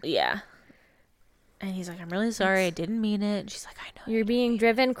far. Yeah. And he's like, I'm really sorry. I didn't mean it. And she's like, I know. You're being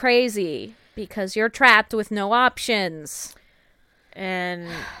driven crazy because you're trapped with no options. And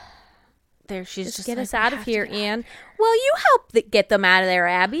there she's just get like, us out of here, Ian. Well, you helped get them out of there,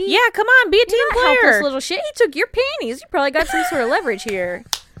 Abby. Yeah, come on, be a team player. Helpless little shit. He took your panties. You probably got some sort of leverage here.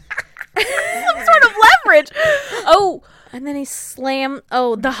 Some sort of leverage. Oh, and then he slammed.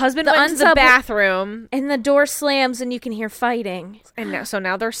 Oh, the husband went to the bathroom, and the door slams, and you can hear fighting. And so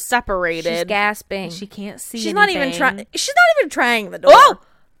now they're separated. She's gasping. She can't see. She's anything. not even trying. She's not even trying the door. Oh,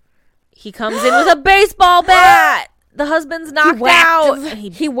 he comes in with a baseball bat. The husband's knocked out.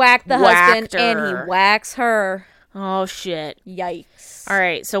 He whacked the husband and he whacks her. Oh, shit. Yikes. All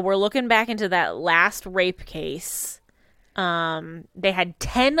right, so we're looking back into that last rape case. They had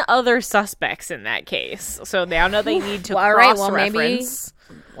 10 other suspects in that case. So now they need to all right, cross-reference.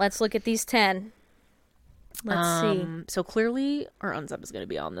 maybe let's look at these 10. Let's see. So clearly our unsub is going to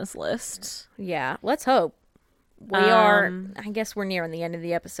be on this list. Yeah, let's hope. We are, I guess we're nearing the end of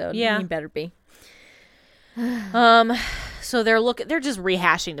the episode. Yeah. You better be. So they're just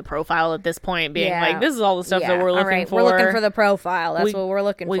rehashing the profile at this point, being Yeah. like, this is all the stuff that we're looking all right. for. We're looking for the profile. That's what we're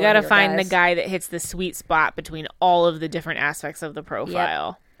looking for. We got to here, find guys. the guy that hits the sweet spot between all of the different aspects of the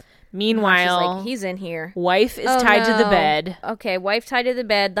profile. Meanwhile, She's like, he's in here. wife is tied to the bed. Okay, wife tied to the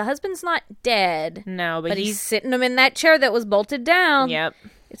bed. The husband's not dead. No, but he's sitting him in that chair that was bolted down. Yep.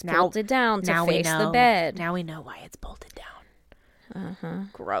 It's bolted down to face the bed. Now we know why it's bolted down.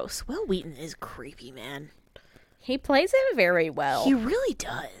 Gross. Will Wheaton is creepy, man. He plays it very well. He really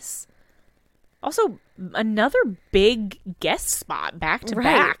does. Also, another big guest spot back to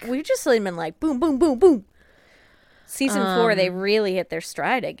back. We've just seen him in like boom, boom, boom, boom. Season 4, they really hit their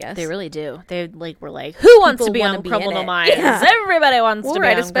stride, I guess. They really do. They were like, who wants to be wanna on be Criminal in it. Minds? Yeah. Everybody wants We'll to be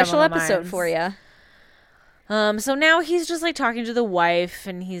write on a special Criminal episode Minds. for you. So now he's just like talking to the wife,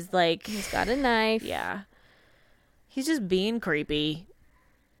 and he's like, He's got a knife. yeah, he's just being creepy.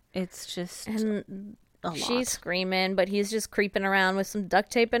 It's just And a lot. she's screaming, but he's just creeping around with some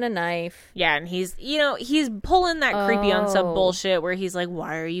duct tape and a knife. Yeah, and he's pulling that creepy unsub Oh. bullshit where he's like,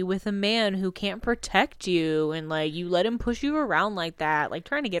 why are you with a man who can't protect you? And like, you let him push you around like that, like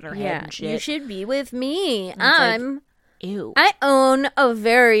trying to get in her head and shit. You should be with me. like, ew. I own a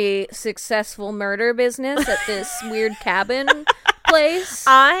very successful murder business at this weird cabin place.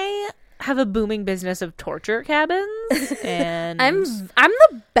 I have a booming business of torture cabins, and I'm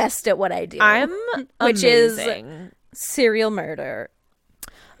the best at what I do. which is serial murder.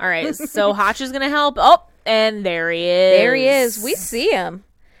 All right, so Hotch is gonna help. Oh, and there he is. There he is. We see him.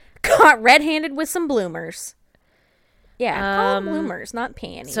 Caught red-handed with some bloomers. Yeah, call them bloomers, not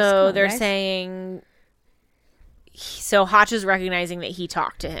panties. Come So on, they're guys. saying. So Hotch is recognizing that he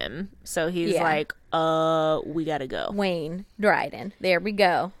talked to him. So he's Yeah. like, we gotta go. Wayne Dryden. There we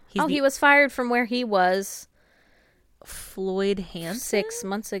go. He's he was fired from where he was Floyd Hansen? 6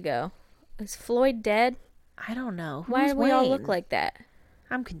 months ago. Is Floyd dead? I don't know. Why Who's do we all Wayne? look like that?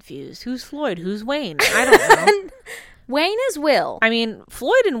 I'm confused. Who's Floyd? Who's Wayne? I don't know. Wayne is Will. I mean,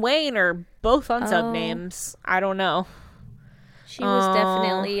 Floyd and Wayne are both unsub Oh. names. I don't know. She was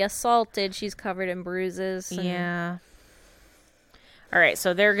definitely assaulted. She's covered in bruises. And Yeah. All right,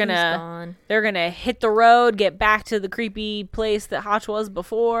 so they're he's gonna gone. hit the road, get back to the creepy place that Hotch was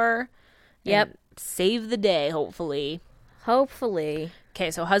before. Yep. and save the day, hopefully. Hopefully.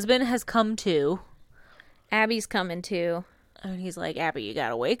 Okay, so husband has come to, Abby's coming too. and he's like, Abby, you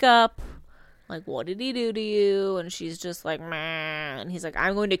gotta wake up. Like, what did he do to you? And she's just like, meh. And he's like,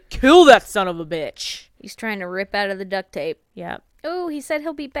 I'm going to kill that son of a bitch. He's trying to rip out of the duct tape. Yep. Oh, he said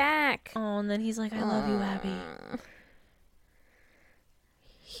he'll be back. Oh, and then he's like, I love you, Abby.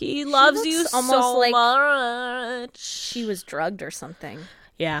 He loves you looks almost so like much. She was drugged or something.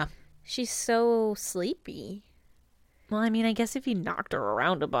 Yeah. She's so sleepy. Well, I mean, I guess if he knocked her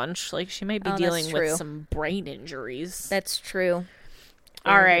around a bunch, like, she might be Oh, that's dealing true. with some brain injuries. That's true.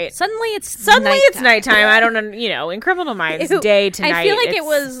 All right. Suddenly it's nighttime. I don't know. In Criminal Minds, Ew. day to night. I feel like it it's-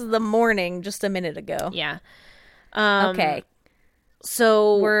 was the morning just a minute ago. Yeah. Okay.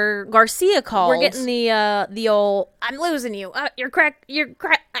 So Garcia called. We're getting the old I'm losing you. You're crack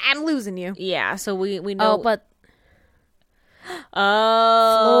I'm losing you. Yeah, so we know. Oh, but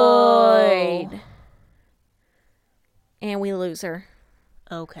Oh. Floyd. And we lose her.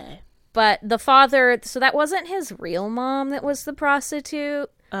 Okay. But the father, so that wasn't his real mom that was the prostitute.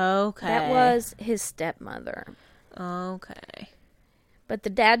 Okay. That was his stepmother. Okay. But the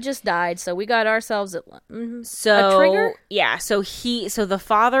dad just died, so we got ourselves So a trigger. Yeah, so the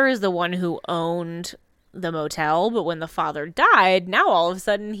father is the one who owned the motel, but when the father died, now all of a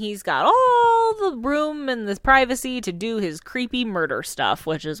sudden he's got all the room and the privacy to do his creepy murder stuff,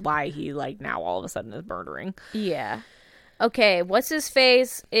 which is why he like now all of a sudden is murdering. Yeah. Okay, what's his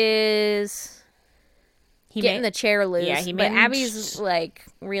face is getting the chair loose. Yeah, he but managed- Abby's like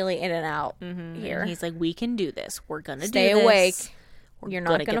really in and out here. And he's like, we can do this. We're gonna Stay do this. awake. We're You're not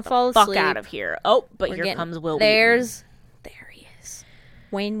gonna get the fall fuck asleep. out of here. Oh, but We're here getting- comes Will. There Wheaton. he is.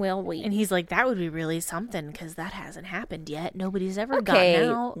 Wayne Will Wheaton. And he's like, that would be really something because that hasn't happened yet. Nobody's ever Okay, gotten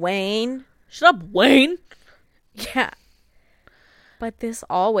out. Wayne. Shut up, Wayne. Yeah. But this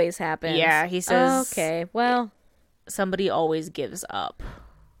always happens. Yeah, he says. Okay, well. Somebody always gives up.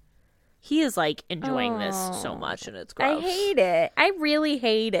 He is like enjoying this so much, and it's gross. I hate it. I really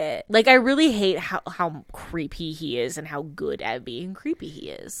hate it. Like, I really hate how creepy he is and how good at being creepy he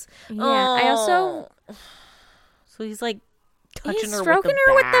is. Yeah, I also... So So he's like touching He's her stroking with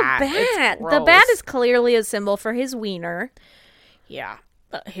her with the It's bat. The gross. bat is clearly a symbol for his wiener. Yeah.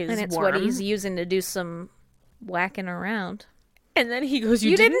 His And it's worm. what he's using to do some whacking around. And then he goes,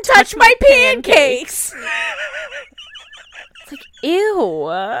 You didn't touch my pancakes! It's like,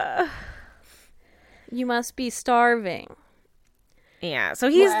 ew. You must be starving. Yeah, so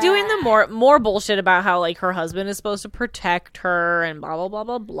he's doing the more bullshit about how, like, her husband is supposed to protect her and blah, blah, blah,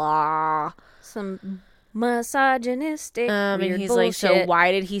 blah, blah. Some misogynistic And weird he's bullshit. like, so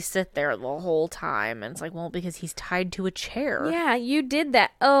why did he sit there the whole time? And it's like, well, because he's tied to a chair. Yeah, you did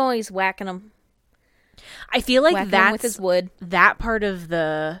that. Oh, he's whacking him. I feel like Whacking him that's with his wood. that part of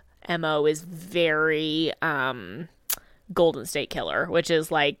the MO is very Golden State Killer, which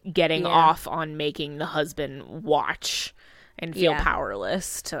is like getting off on making the husband watch and feel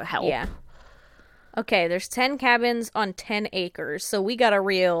powerless to help. Yeah. Okay, there's 10 cabins on 10 acres, so we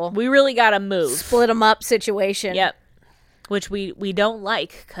We really gotta move. split them up situation. Yep. Which we don't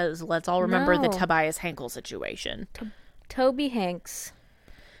like, because let's all remember the No. Tobias Henkel situation. Toby Hanks.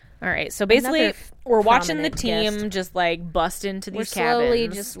 All right, so basically, Another we're watching the prominent team guest. just like bust into We're these slowly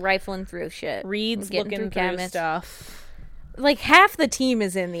cabins. just rifling through shit. Reed's We're getting looking through cabinets. stuff. Like, half the team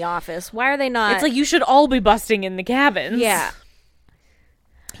is in the office. Why are they not? It's like you should all be busting in the cabins. Yeah.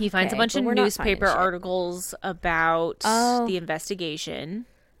 He finds a Okay, bunch but of we're not newspaper finding shit. articles about the investigation.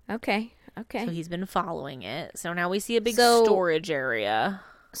 Okay. So he's been following it. So now we see a big So- storage area.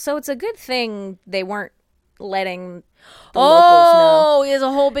 So it's a good thing they weren't letting the locals know. He has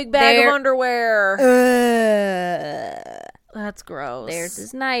a whole big bag There- of underwear. That's gross. There's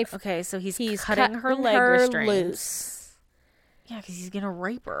his knife. Okay, so he's cutting cutting her leg her restraints. loose. Yeah, because he's gonna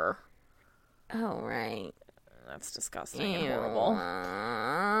rape her. Oh, right. That's disgusting and horrible.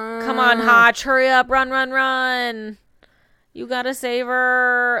 Come Come on, Hotch, hurry up, run, run, run. You gotta save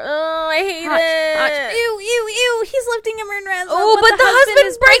her. Oh, I hate it. Ew. He's lifting him in ransom. Oh, but the husband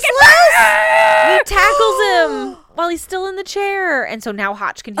is breaks breaking loose. He tackles him while he's still in the chair. And so now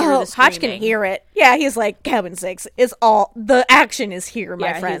Hotch can hear the screaming. Hotch can hear it. Yeah, he's like, cabin 6 is all, the action is here,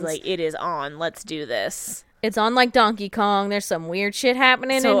 my friends. He's like, it is on. Let's do this. It's on like Donkey Kong. There's some weird shit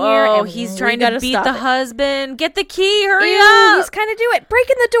happening in So, here. and he's we trying to gotta beat stop the it. husband. Get the key. Hurry Ew, up. he's kind of do it.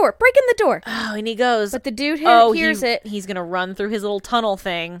 Breaking the door. Oh, and he goes. But the dude hears it. He's going to run through his little tunnel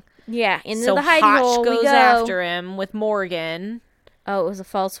thing. Yeah, into So the hidey Hotch hole goes we go. after him with Morgan. Oh, it was a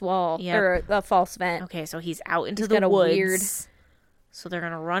false wall. Yep. Or a false vent. Okay, so he's out into He's the got a woods. weird- So they're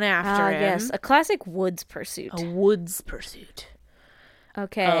going to run after him. Yes, a classic woods pursuit. A woods pursuit.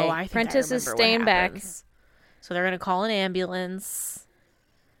 Okay, Oh, I think Prentice I is remember staying what back. happens. So they're going to call an ambulance.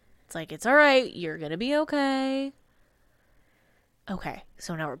 It's like, it's all right. You're going to be okay. Okay,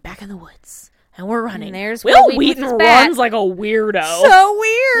 so now we're back in the woods. And we're running. And there's Will Wheaton with Wheaton his bat. runs like a weirdo. So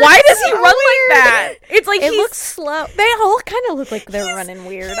weird. Why does he So run like weird. that? It's like It he's looks slow. They all kind of look like they're running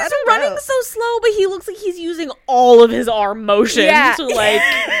weird. He's I don't running know. so slow, but he looks like he's using all of his arm motion Yeah. to like.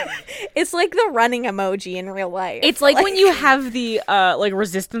 It's like the running emoji in real life. It's like when you have the like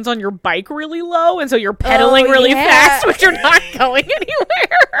resistance on your bike really low, and so you're pedaling really yeah. fast, but you're not going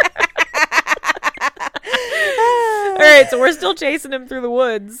anywhere. All right, so we're still chasing him through the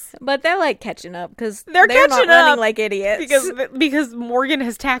woods But they're like catching up because They're not catching running up like idiots. because Morgan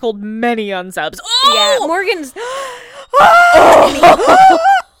has tackled many unsubs. yeah, Oh! Morgan's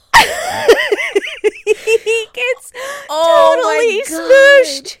he gets totally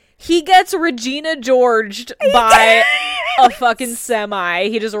smooshed. He gets Regina Georged by a fucking semi.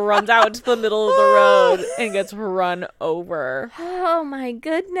 He just runs out into the middle of the road and gets run over. Oh my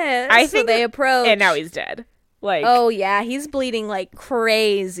goodness! I So think they approach, And now he's dead. Like, Oh yeah, he's bleeding like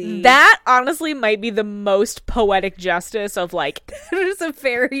crazy. that honestly might be the most poetic justice of like is a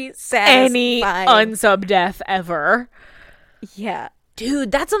very any satisfying. unsub death ever. Yeah.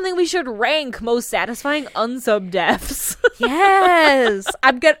 Dude, that's something we should rank most satisfying unsub deaths. Yes.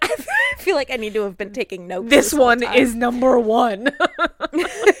 I'm good. I feel like I need to have been taking notes. This whole one time. is number one.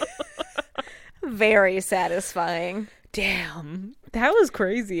 very satisfying. Damn. That was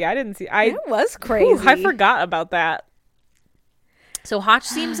crazy. I didn't see. I It was crazy. I forgot about that. So Hotch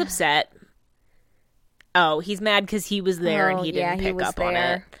seems upset. Oh, he's mad because he was there and he didn't pick up on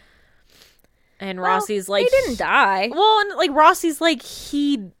it. And Rossi's like, he didn't die. Well, and like Rossi's like,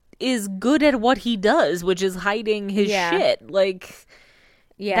 he is good at what he does, which is hiding his shit. Like,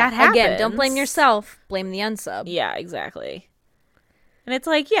 Yeah. that Again, don't blame happens. yourself. Blame the unsub. yeah, exactly. And it's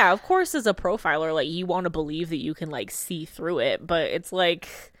like, yeah, of course, as a profiler, like, you want to believe that you can, like, see through it, but it's like,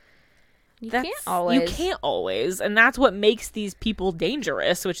 You can't always. You can't always, and that's what makes these people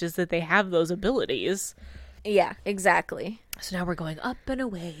dangerous, which is that they have those abilities. Yeah, exactly. So now we're going up and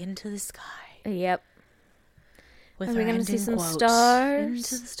away into the sky. Yep. With Are we our going to see ending some quote.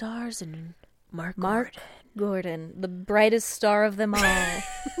 stars? Into the stars and Mark Gordon, the brightest star of them all.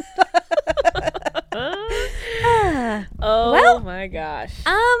 Oh Well, my gosh.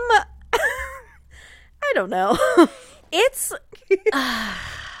 I don't know. It's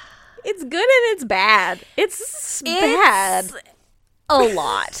it's good and it's bad. It's bad. It's a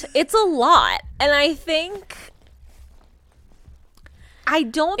lot. It's a lot. And I think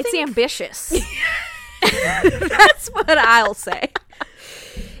It's ambitious. That's what I'll say.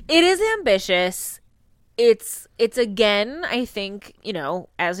 it is ambitious. It's again, I think, you know,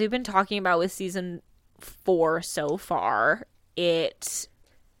 as we've been talking about with season 4 so far, you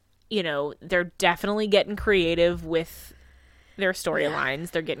know, they're definitely getting creative with their storylines. Yeah.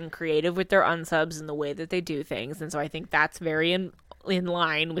 They're getting creative with their unsubs and the way that they do things. And so I think that's very in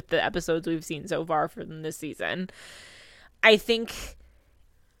line with the episodes we've seen so far from this season. I think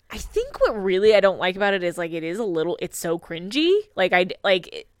what really I don't like about it is like it's so cringy.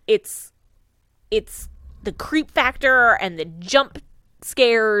 It's the creep factor and the jump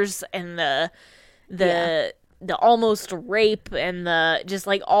scares and the almost rape and the just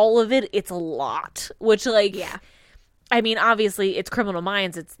like all of it. It's a lot, which like, yeah, I mean, obviously it's Criminal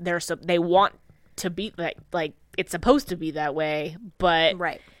Minds. They want to be like it's supposed to be that way, but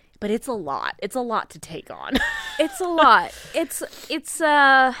right. But it's a lot. It's a lot to take on. It's a lot. It's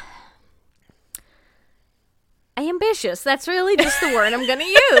ambitious. That's really just the word I'm going to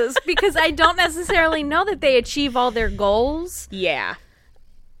use because I don't necessarily know that they achieve all their goals. Yeah.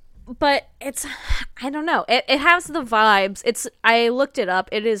 But I don't know. It has the vibes. I looked it up.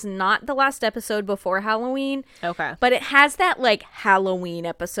 It is not the last episode before Halloween. Okay. But it has that like Halloween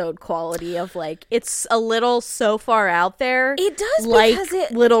episode quality of like, it's a little so far out there. It does, like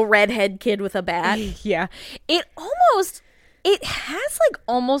because little redhead kid with a bat. Yeah. It has like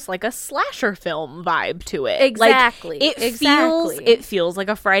almost like a slasher film vibe to it. Exactly. Like, it feels like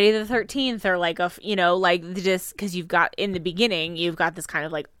a Friday the 13th or like a, you know, like just because you've got in the beginning, you've got this kind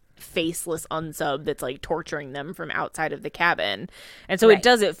of like faceless unsub that's like torturing them from outside of the cabin. And so it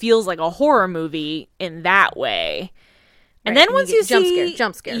feels like a horror movie in that way. And then once you see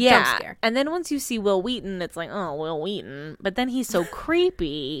jump scare. And then once you see Will Wheaton, it's like, oh, Will Wheaton. But then he's so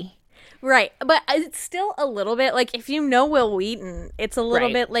creepy. Right. But it's still a little bit like if you know Will Wheaton, it's a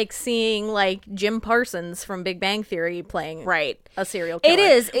little bit like seeing like Jim Parsons from Big Bang Theory playing a serial killer. It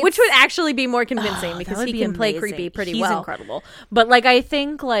is. Which would actually be more convincing because he can play creepy pretty well. He's incredible. But like I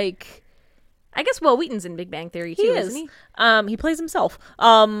think like I guess Will Wheaton's in Big Bang Theory too, isn't he? He plays himself.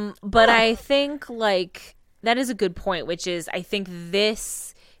 But I think like that is a good point, which is I think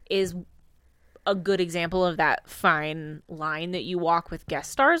this is a good example of that fine line that you walk with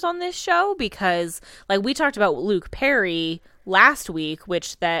guest stars on this show, because like we talked about Luke Perry last week,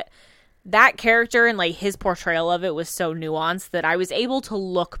 which that character and like his portrayal of it was so nuanced that I was able to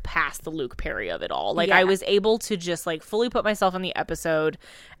look past the Luke Perry of it all. Like I was able to just like fully put myself in the episode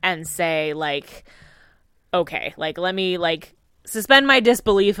and say like, okay, like let me like suspend my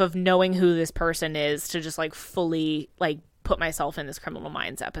disbelief of knowing who this person is to just like fully like put myself in this Criminal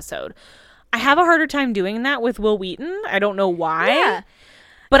Minds episode. I have a harder time doing that with Will Wheaton. I don't know why. Yeah.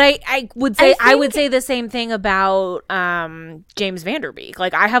 But I would say the same thing about James Van Der Beek.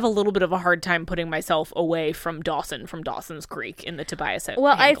 Like I have a little bit of a hard time putting myself away from Dawson's Creek in the Tobias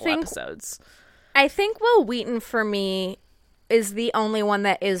episodes. I think Will Wheaton for me is the only one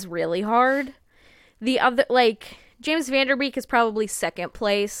that is really hard. The other like James Van Der Beek is probably second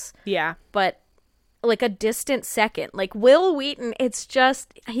place. Yeah. But like a distant second. Like Will Wheaton, it's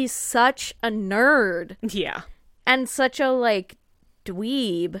just he's such a nerd. Yeah. And such a like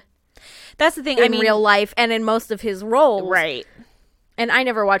dweeb. That's the thing. In real life and in most of his roles. Right. And I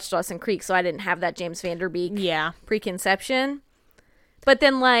never watched Dawson's Creek, so I didn't have that James Van Der Beek preconception. But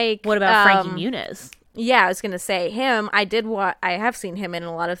then like what about Frankie Muniz? Yeah, I was gonna say him. I have seen him in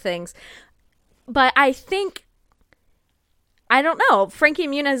a lot of things. But I think I don't know. Frankie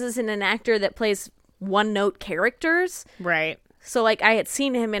Muniz isn't an actor that plays one-note characters. Right. So, like, I had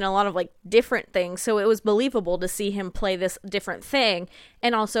seen him in a lot of, like, different things, so it was believable to see him play this different thing.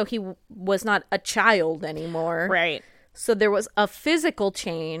 And also, he was not a child anymore. Right. So there was a physical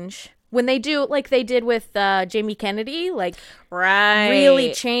change. When they do, like they did with Jamie Kennedy, like,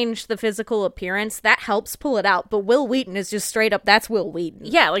 really change the physical appearance, that helps pull it out. But Will Wheaton is just straight up, that's Will Wheaton.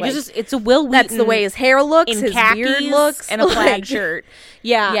 Yeah, like it's a Will Wheaton. That's the way his hair looks, his beard looks. And a plaid shirt.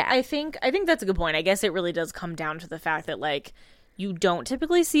 Yeah, I think that's a good point. I guess it really does come down to the fact that, like, you don't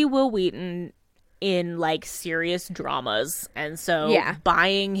typically see Will Wheaton in like serious dramas, and so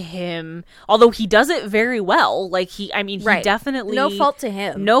buying him, although he does it very well, like he definitely, no fault to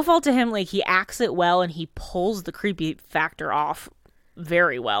him, like he acts it well and he pulls the creepy factor off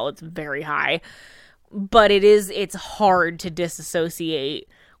very well. It's very high, but it's hard to disassociate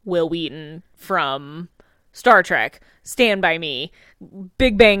Will Wheaton from Star Trek, Stand By Me,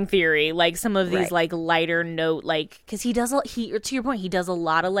 Big Bang Theory, like some of these like lighter note, like, because he to your point, he does a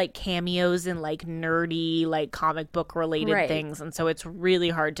lot of like cameos and like nerdy like comic book related things, and so it's really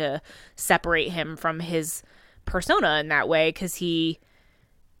hard to separate him from his persona in that way, because he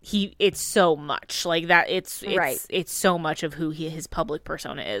it's so much like that, it's so much of who his public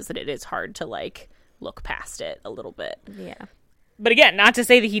persona is that it is hard to like look past it a little bit. Yeah. But again, not to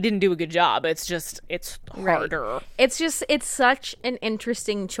say that he didn't do a good job. It's just, it's harder. Right. It's such an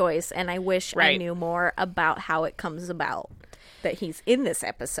interesting choice, and I wish I knew more about how it comes about that he's in this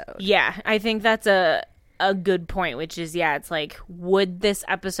episode. Yeah, I think that's a good point, which is, it's like, would this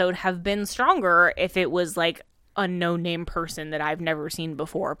episode have been stronger if it was like a no-name person that I've never seen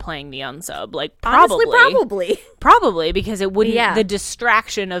before playing the unsub? Like, probably, because it wouldn't, the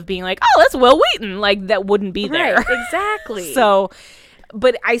distraction of being like, oh, that's Will Wheaton, like, that wouldn't be there. Right, exactly. So,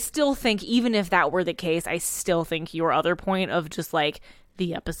 but I still think, even if that were the case, I still think your other point of just like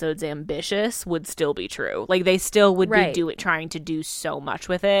the episode's ambitious would still be true. Like, they still would be trying to do so much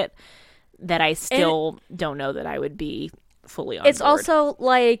with it that I still don't know that I would be fully on board. It's also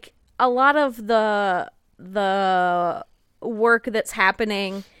like a lot of the work that's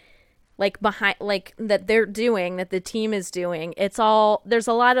happening, like behind, like that they're doing, that the team is doing, there's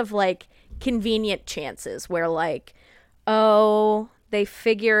a lot of like convenient chances where like, oh, they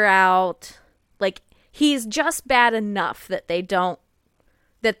figure out like he's just bad enough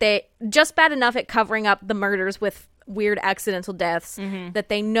just bad enough at covering up the murders with weird accidental deaths that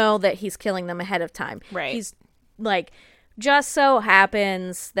they know that he's killing them ahead of time. Right. He's like, just so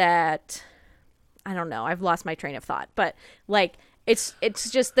happens that, I don't know, I've lost my train of thought, but like it's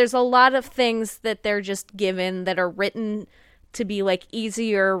just, there's a lot of things that they're just given that are written to be like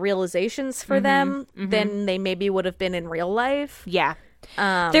easier realizations for them than they maybe would have been in real life. Yeah.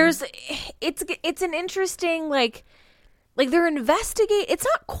 It's an interesting like they're it's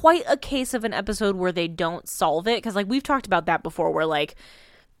not quite a case of an episode where they don't solve it, because like we've talked about that before, where like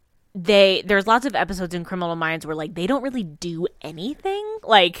there's lots of episodes in Criminal Minds where like they don't really do anything,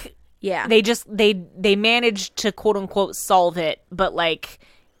 like they just they manage to quote unquote solve it, but like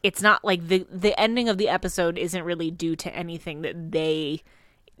it's not like the ending of the episode isn't really due to anything that they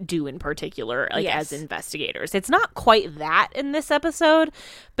do in particular, like as investigators. It's not quite that in this episode,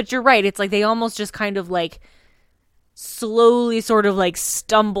 but you're right, it's like they almost just kind of like slowly sort of like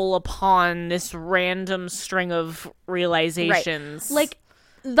stumble upon this random string of realizations. Like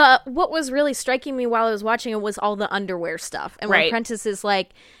what was really striking me while I was watching it was all the underwear stuff, and when Prentice is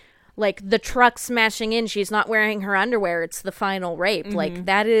like the truck smashing in, she's not wearing her underwear, it's the final rape. Like,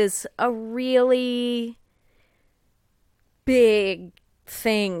 that is a really big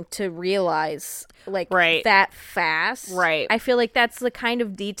thing to realize, like, that fast. Right. I feel like that's the kind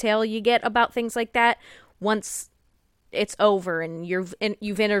of detail you get about things like that once it's over and you've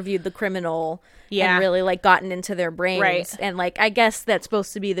interviewed the criminal and really like gotten into their brains. And like, I guess that's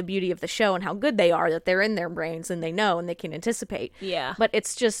supposed to be the beauty of the show and how good they are, that they're in their brains and they know and they can anticipate. Yeah. But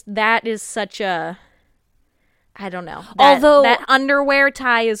it's just, that is such a, I don't know. Although that underwear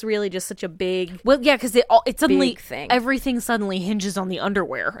tie is really just such a big, because it's suddenly thing. Everything suddenly hinges on the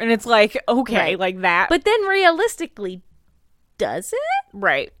underwear, and it's like, okay, like that. But then realistically, does it?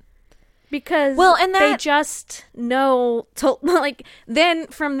 Right. Because they just know to, like, then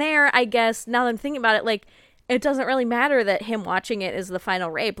from there, I guess, now that I'm thinking about it, like, it doesn't really matter that him watching it is the final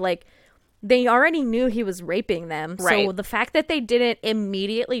rape. Like, they already knew he was raping them. Right. So the fact that they didn't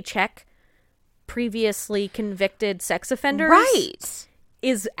immediately check previously convicted sex offenders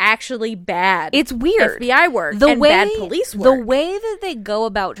is actually bad. It's weird. FBI work bad police work. The way that they go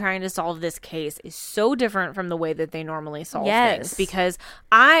about trying to solve this case is so different from the way that they normally solve things. Because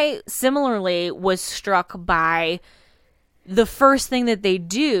I similarly was struck by the first thing that they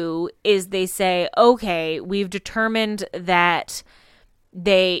do is they say, okay, we've determined that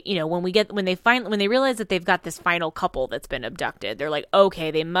they, you know, when they realize that they've got this final couple that's been abducted, they're like,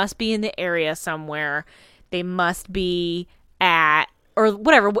 okay, they must be in the area somewhere. They must be at, or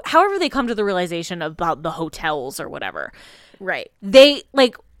whatever, however they come to the realization about the hotels or whatever. Right. They,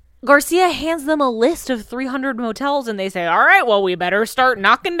 like, Garcia hands them a list of 300 motels and they say, all right, well, we better start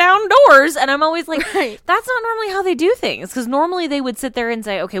knocking down doors. And I'm always like, that's not normally how they do things. Because normally they would sit there and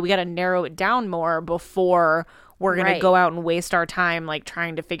say, okay, we got to narrow it down more before we're going to go out and waste our time, like,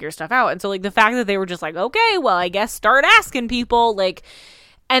 trying to figure stuff out. And so, like, the fact that they were just like, okay, well, I guess start asking people, like,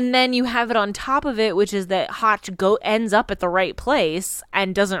 and then you have it on top of it, which is that Hotch ends up at the right place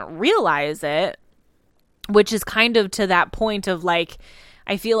and doesn't realize it, which is kind of to that point of, like,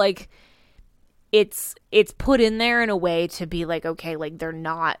 I feel like it's put in there in a way to be like, okay, like, they're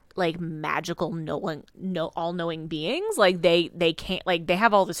not, like, magical all-knowing beings. Like, they can't, like, they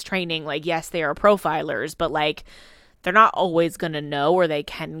have all this training. Like, yes, they are profilers, but, like, they're not always gonna know, or they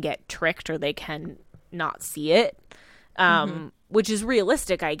can get tricked, or they can not see it. Which is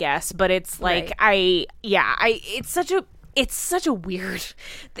realistic, I guess. But it's like, it's such a weird,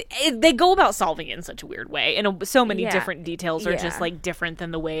 they go about solving it in such a weird way, and so many different details are just, like, different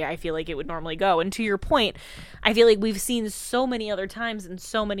than the way I feel like it would normally go. And to your point, I feel like we've seen so many other times in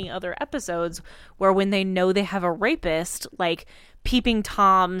so many other episodes where when they know they have a rapist, like, peeping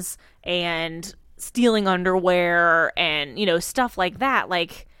Toms and stealing underwear and, you know, stuff like that,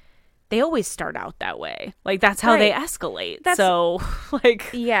 like, they always start out that way. Like, that's how they escalate. So, like,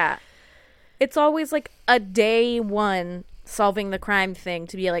 yeah. It's always, like, a day one solving the crime thing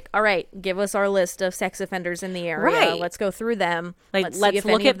to be like, all right, give us our list of sex offenders in the area. Right. Let's go through them. Like, let's see if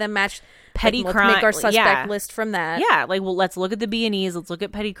any of them match petty crime. Let's make our suspect list from that. Yeah, like, well, let's look at the B&Es. Let's look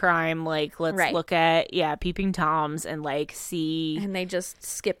at petty crime. Like, let's look at, peeping Toms and, like, see. And they just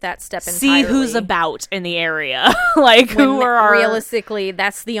skip that step entirely. See who's about in the area. Like, who are our... Realistically,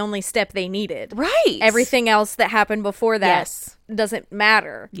 that's the only step they needed. Right. Everything else that happened before that doesn't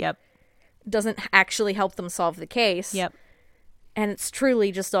matter. Yep. Doesn't actually help them solve the case. Yep. And it's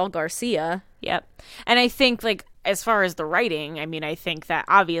truly just all Garcia. Yep. And I think, like, as far as the writing, I mean, I think that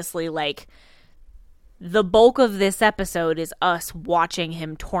obviously, like, the bulk of this episode is us watching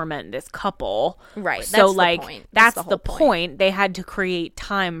him torment this couple. Right. So, like, that's the point. They had to create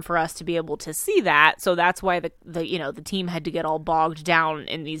time for us to be able to see that. So that's why the team had to get all bogged down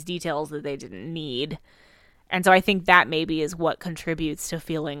in these details that they didn't need. And so I think that maybe is what contributes to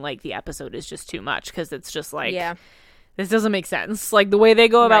feeling like the episode is just too much, because it's just like, this doesn't make sense. Like, the way they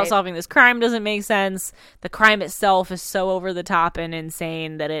go about solving this crime doesn't make sense. The crime itself is so over the top and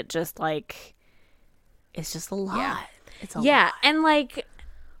insane that it just, like, it's just a lot. Yeah. It's a lot. And, like,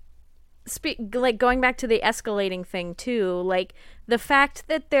 going back to the escalating thing, too, like, the fact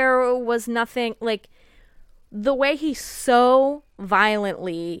that there was nothing, like, the way he so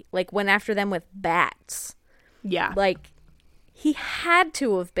violently, like, went after them with bats. Yeah. Like, he had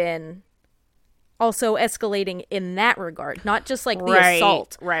to have been also escalating in that regard. Not just, like, the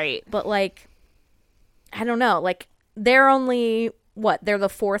assault. Right. But, like, I don't know. Like, they're only, they're the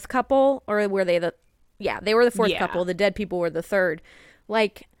fourth couple? Or were they the... Yeah, they were the fourth couple. The dead people were the third.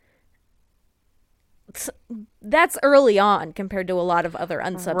 Like, that's early on compared to a lot of other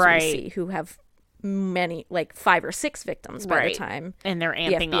unsubs we see who have many, like, 5 or 6 victims by the time. And they're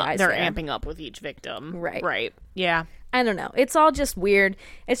amping up. They're amping up with each victim. Right. Yeah. I don't know. It's all just weird.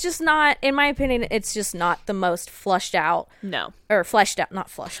 It's just not, in my opinion, it's just not the most flushed out. No. Or fleshed out, not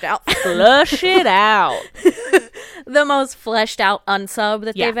flushed out. Flush it out. The most fleshed out unsub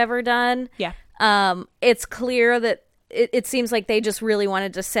that they've ever done. Yeah. It's clear that it seems like they just really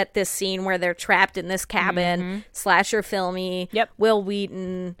wanted to set this scene where they're trapped in this cabin, slasher filmy, Will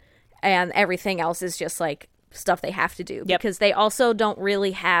Wheaton, and everything else is just, like, stuff they have to do. Because they also don't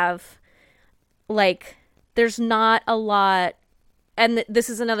really have, like, there's not a lot, and this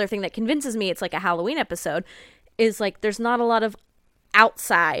is another thing that convinces me it's, like, a Halloween episode, is, like, there's not a lot of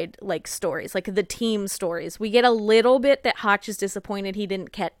outside, like, stories, like, the team stories. We get a little bit that Hotch is disappointed he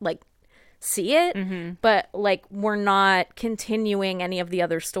didn't see it, but, like, we're not continuing any of the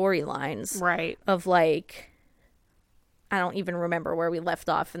other storylines. Right. Of, like, I don't even remember where we left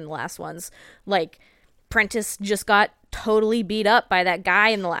off in the last ones. Like, Prentice just got totally beat up by that guy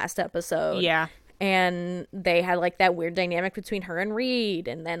in the last episode. Yeah. And they had, like, that weird dynamic between her and Reed.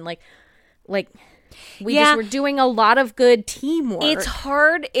 And then, like we just were doing a lot of good teamwork. It's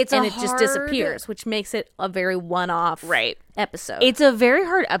hard. It just disappears, which makes it a very one-off episode. It's a very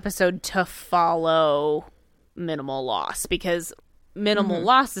hard episode to follow Minimal Loss, because Minimal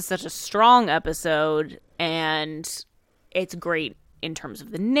Loss is such a strong episode, and it's great in terms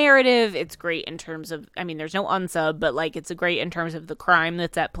of the narrative. It's great in terms of, I mean, there's no unsub, but, like, it's a great in terms of the crime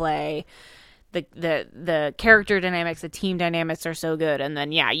that's at play. The character dynamics, the team dynamics are so good. And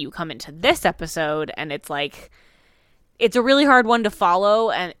then, you come into this episode and it's like, it's a really hard one to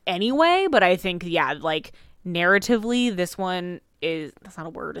follow and anyway, but I think, like, narratively, this one is, that's not a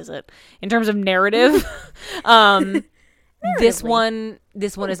word, is it? In terms of narrative, this one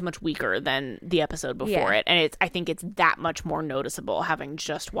is much weaker than the episode before it, and I think it's that much more noticeable having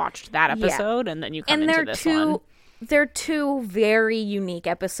just watched that episode, and then you come into this one. They're two very unique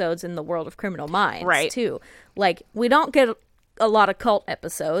episodes in the world of Criminal Minds, right? Too, like we don't get a lot of cult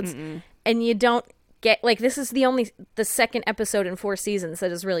episodes, and you don't get like this is the second episode in 4 seasons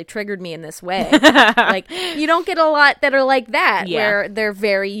that has really triggered me in this way. Like you don't get a lot that are like that, where they're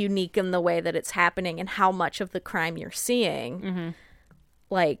very unique in the way that it's happening and how much of the crime you're seeing.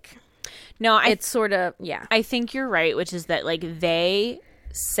 Like, no, it's sort of I think you're right, which is that like they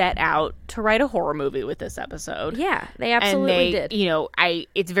set out to write a horror movie with this episode. Yeah, they absolutely did. You know,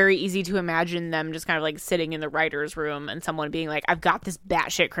 it's very easy to imagine them just kind of like sitting in the writer's room and someone being like, I've got this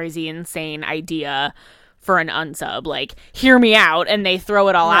batshit crazy insane idea for an unsub. Like, hear me out. And they throw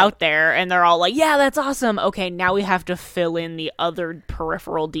it all out there and they're all like, yeah, that's awesome. Okay, now we have to fill in the other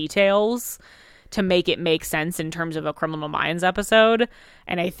peripheral details to make it make sense in terms of a Criminal Minds episode.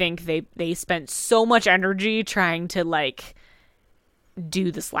 And I think they spent so much energy trying to like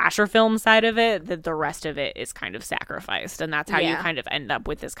do the slasher film side of it that the rest of it is kind of sacrificed, and that's how you kind of end up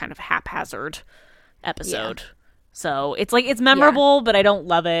with this kind of haphazard episode. So it's like it's memorable, but I don't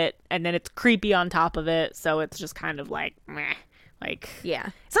love it, and then it's creepy on top of it, so it's just kind of like meh. Like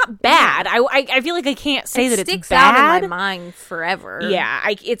it's not bad. I feel like I can't say that it's bad. It sticks out in my mind forever.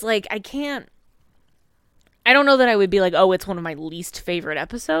 It's like I can't. I don't know that I would be like, oh, it's one of my least favorite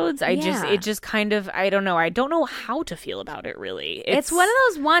episodes. It just kind of, I don't know. I don't know how to feel about it, really. It's one of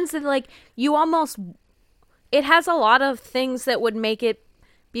those ones that, like, it has a lot of things that would make it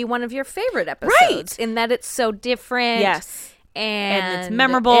be one of your favorite episodes. Right. In that it's so different. Yes. And it's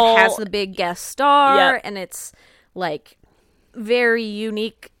memorable. It has the big guest star. And it's, like, very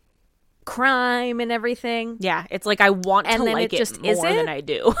unique crime and everything. Yeah. It's like I want to like it more than I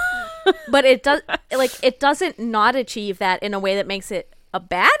do. But it doesn't not achieve that in a way that makes it a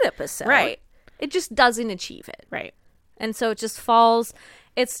bad episode. Right. It just doesn't achieve it. Right. And so it just falls.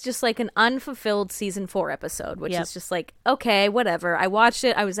 It's just like an unfulfilled season 4 episode, which is just like, okay, whatever. I watched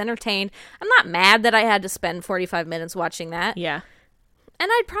it. I was entertained. I'm not mad that I had to spend 45 minutes watching that. Yeah. And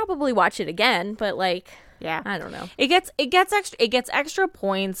I'd probably watch it again, but like, I don't know. It gets extra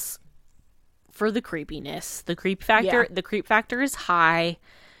points for the creepiness. The creep factor is high.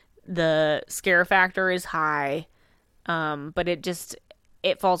 The scare factor is high, but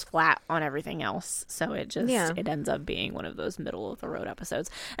it falls flat on everything else. So it ends up being one of those middle of the road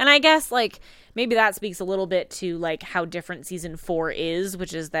episodes. And I guess like maybe that speaks a little bit to like how different season 4 is,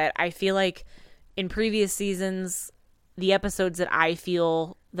 which is that I feel like in previous seasons, the episodes that I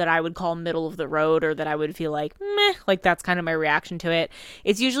feel that I would call middle of the road or that I would feel like meh, like that's kind of my reaction to it.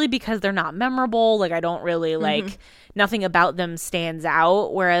 It's usually because they're not memorable. Like I don't really like nothing about them stands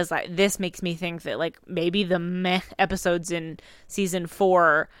out. Whereas like this makes me think that like maybe the meh episodes in season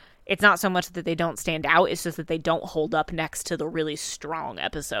 4, it's not so much that they don't stand out. It's just that they don't hold up next to the really strong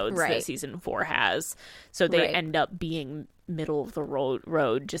episodes that season 4 has. So they end up being middle of the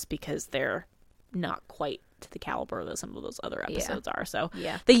road just because they're not quite to the caliber that some of those other episodes are. So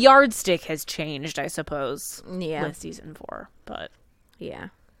the yardstick has changed, I suppose, with season 4. But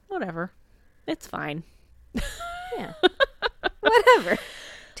whatever. It's fine. Yeah. Whatever.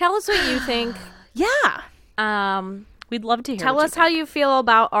 Tell us what you think. We'd love to hear. Tell us how you feel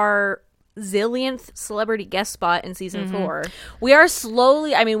about our zillionth celebrity guest spot in season 4. We are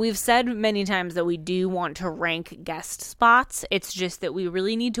slowly, I mean, we've said many times that we do want to rank guest spots. It's just that we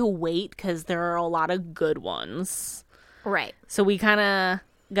really need to wait because there are a lot of good ones. Right. So we kind of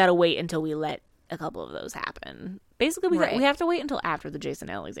got to wait until we let a couple of those happen. Basically, we have to wait until after the Jason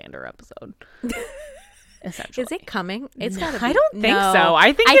Alexander episode. Essentially. Is it coming? It's gotta be. I don't think so.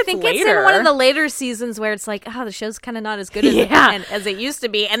 I think it's later. It's in one of the later seasons where it's like, oh, the show's kind of not as good as it used to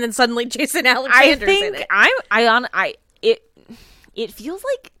be, and then suddenly Jason Alexander's in it. It feels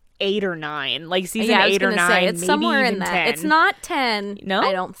like 8 or 9, like season 8 or 9. Say, it's maybe somewhere even in that. 10. It's not 10. No,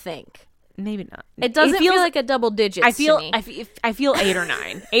 I don't think. Maybe not. It doesn't feel like a double digit. I feel. To me. I feel 8 or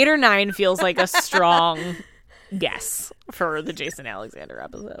 9. 8 or 9 feels like a strong guess for the Jason Alexander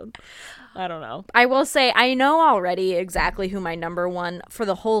episode. I don't know. I will say I know already exactly who my number one for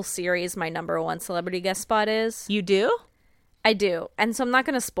the whole series. My number one celebrity guest spot is. You do? I do, and so I'm not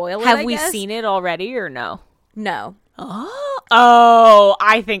going to spoil it. Have we seen it already or no? No. Oh,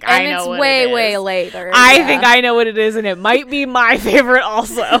 I think I know what it is. And it's way later. I think I know what it is, and it might be my favorite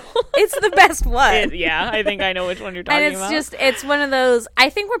also. It's the best one. I think I know which one you're talking about. And it's one of those, I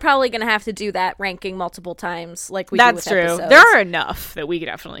think we're probably going to have to do that ranking multiple times like we do with That's true. episodes. There are enough that we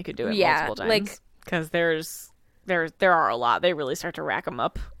definitely could do it multiple times. Because there are a lot. They really start to rack them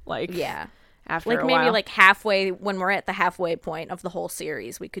up. Like, after like a maybe while. like halfway, when we're at the halfway point of the whole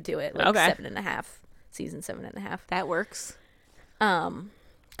series, we could do it like 7.5, season 7.5. That works.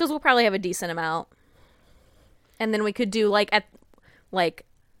 Because we'll probably have a decent amount, and then we could do like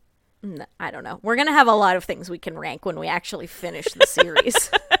I don't know. We're gonna have a lot of things we can rank when we actually finish the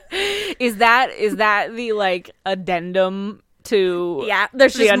series. Is that the like addendum to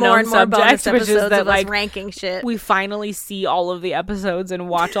there's the just more and more subject, bonus which is episodes that, of like, us ranking shit. we finally see all of the episodes and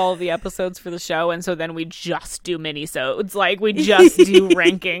watch all of the episodes for the show, and so then we just do minisodes. Like, we just do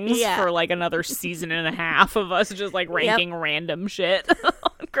rankings for like another season and a half of us just like ranking random shit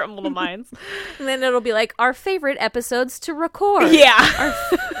on Criminal Minds. And then it'll be like our favorite episodes to record. Yeah.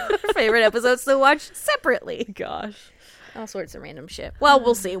 Our favorite episodes to watch separately. Gosh. All sorts of random shit. Well,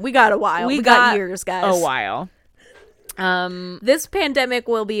 we'll see. We got a while. We got years, guys. A while. This pandemic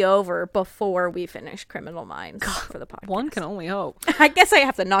will be over before we finish Criminal Minds for the podcast. One can only hope. I guess I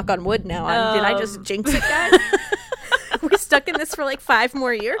have to knock on wood now. Did I just jinx it, guys? We're stuck in this for like 5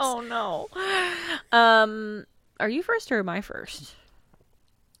 more years. Oh no. Are you first or am I first?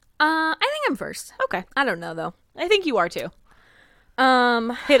 I think I'm first. Okay. I don't know though. I think you are too.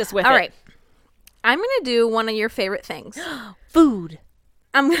 Hit us with it. All right. I'm gonna do one of your favorite things. Food.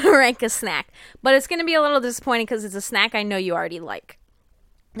 I'm going to rank a snack, but it's going to be a little disappointing because it's a snack I know you already like.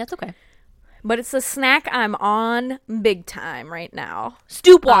 That's okay. But it's a snack I'm on big time right now.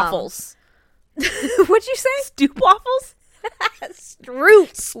 Stoop waffles. What'd you say? Stoop waffles?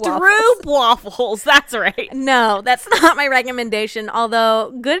 Stroop waffles. That's right. No, that's not my recommendation,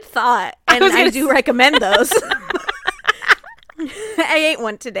 although good thought. And I do recommend those. I ate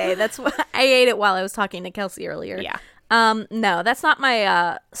one today. That's what I ate it while I was talking to Kelsie earlier. Yeah. No, that's not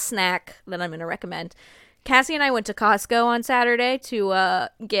my snack that I'm going to recommend. Cassie and I went to Costco on Saturday to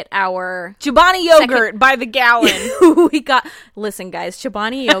get our Chobani yogurt by the gallon. Listen, guys,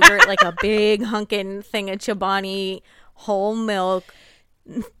 Chobani yogurt, like a big hunkin' thing of Chobani whole milk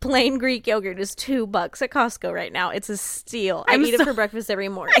plain Greek yogurt is $2 at Costco right now. It's a steal. I eat it for breakfast every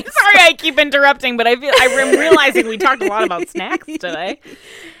morning. I'm sorry I keep interrupting, but I'm realizing we talked a lot about snacks today.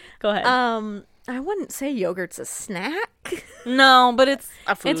 Go ahead. I wouldn't say yogurt's a snack. No, but it's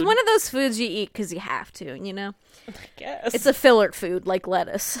a food. It's one of those foods you eat because you have to, you know? I guess. It's a filler food, like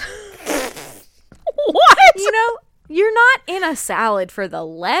lettuce. What? You know, you're not in a salad for the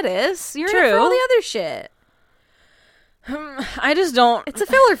lettuce. You're in it for all the other shit. I just don't. It's a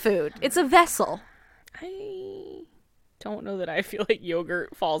filler food. It's a vessel. I don't know that I feel like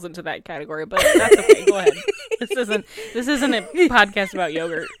yogurt falls into that category, but that's okay. Go ahead. This isn't a podcast about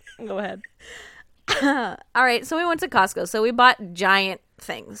yogurt. Go ahead. All right, so we went to Costco. So we bought giant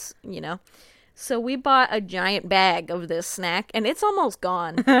things, you know. So we bought a giant bag of this snack, and it's almost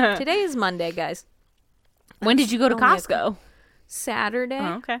gone. Today is Monday, guys. When did you go to Costco? Saturday.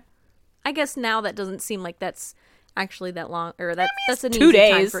 Oh, okay. I guess now that doesn't seem like that's actually that long, or that's an 2 easy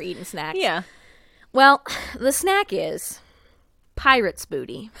days time for eating snacks. Yeah. Well, the snack is pirate's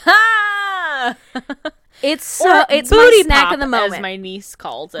booty. Ha! It's my snack pop, of the moment, as my niece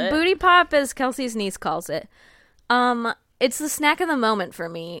calls it. Booty pop, as Kelsey's niece calls it. It's the snack of the moment for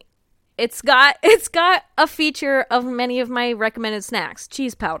me. It's got a feature of many of my recommended snacks: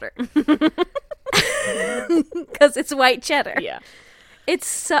 cheese powder, because it's white cheddar. Yeah, it's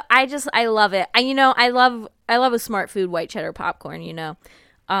so I love it. I love a smart food white cheddar popcorn. You know,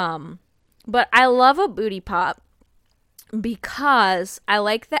 but I love a booty pop because I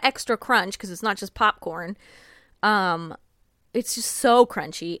like the extra crunch because it's not just popcorn. It's just so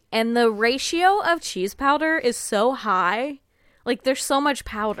crunchy, and the ratio of cheese powder is so high. Like, there's so much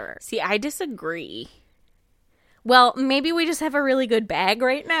powder. See, I disagree. Well, maybe we just have a really good bag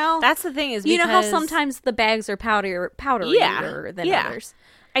right now. That's the thing is, you know how sometimes the bags are powderier than others.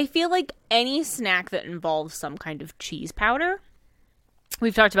 I feel like any snack that involves some kind of cheese powder.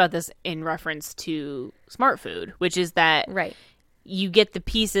 We've talked about this in reference to smart food, which is that you get the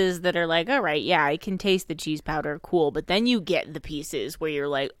pieces that are like, all right, yeah, I can taste the cheese powder, cool. But then you get the pieces where you're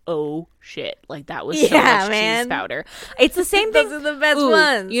like, oh, shit. Like, that was so much cheese powder. It's the same thing. Those are the best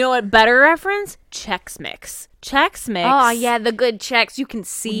ones. You know what? Better reference? Chex Mix. Chex Mix. Oh, yeah, the good Chex. You can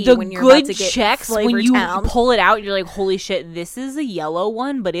see the when you're about to get Chex, Flavor when you Town. pull it out, you're like, holy shit, this is a yellow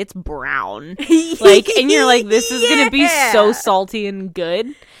one, but it's brown. Like, and you're like, this is going to be so salty and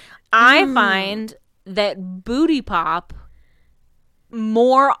good. I find that Booty Pop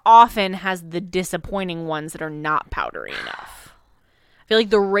more often has the disappointing ones that are not powdery enough. I feel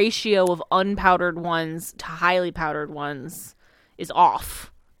like the ratio of unpowdered ones to highly powdered ones is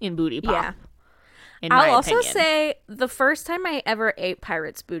off in Booty Pop. Yeah. I'll also say the first time I ever ate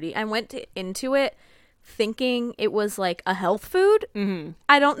Pirate's Booty, I went into it thinking it was like a health food. Mm-hmm.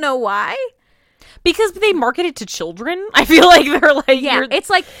 I don't know why. Because they market it to children. I feel like they're like, yeah,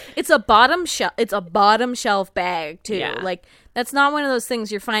 it's a bottom shelf bag too. Yeah. Like that's not one of those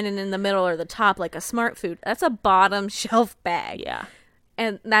things you're finding in the middle or the top like a Smart Food. That's a bottom shelf bag. Yeah.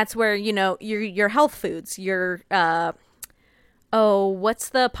 And that's where, your health foods, what's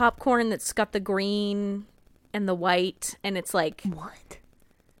the popcorn that's got the green and the white and it's like What?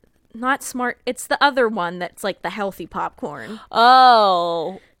 Not Smart, it's the other one that's like the healthy popcorn.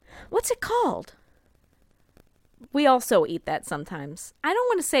 Oh. What's it called? We also eat that sometimes. I don't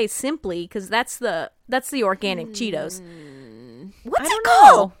want to say Simply because that's the organic Cheetos. What's it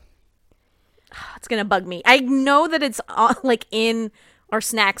called? It's gonna bug me. I know that it's like in our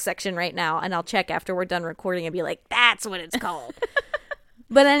snack section right now, and I'll check after we're done recording and be like, "That's what it's called."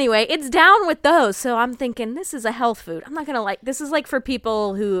 But anyway, it's down with those. So I'm thinking this is a health food. I'm not gonna this is like for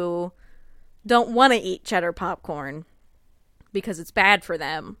people who don't want to eat cheddar popcorn because it's bad for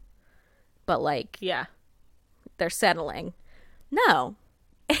them. But yeah. They're settling. No.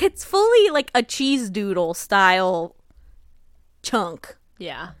 It's fully like a cheese doodle style chunk.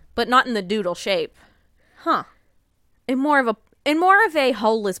 Yeah. But not in the doodle shape. Huh. In more of a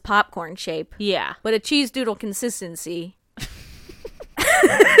holeless popcorn shape. Yeah. But a cheese doodle consistency.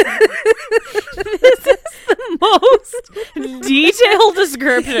 This is the most detailed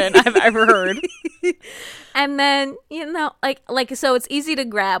description I've ever heard. And then, so it's easy to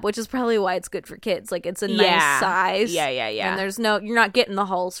grab, which is probably why it's good for kids. Like, it's a nice size. Yeah. And you're not getting the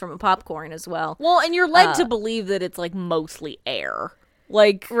holes from a popcorn as well. Well, and you're led to believe that it's, like, mostly air.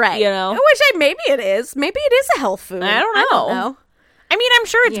 Like, right. You know? Maybe it is. Maybe it is a health food. I don't know. I mean, I'm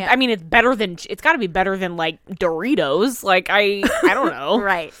sure it's better than, it's got to be better than, like, Doritos. Like, I don't know.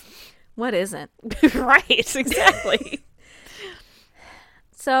 Right. What isn't? Right, exactly.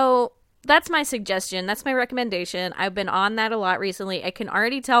 So that's my suggestion. That's my recommendation. I've been on that a lot recently. I can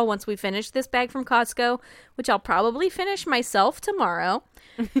already tell once we finish this bag from Costco, which I'll probably finish myself tomorrow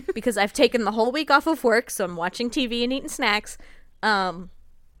because I've taken the whole week off of work, so I'm watching TV and eating snacks. I'm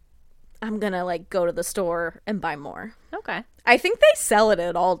gonna go to the store and buy more. Okay. I think they sell it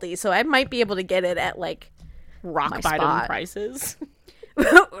at Aldi, so I might be able to get it at rock bottom prices.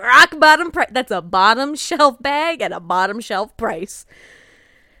 Rock bottom price. That's a bottom shelf bag at a bottom shelf price.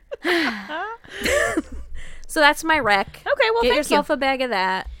 So that's my rec. Okay, well, get yourself a bag of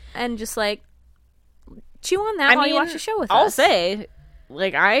that and just chew on that while you watch the show with us. I'll say,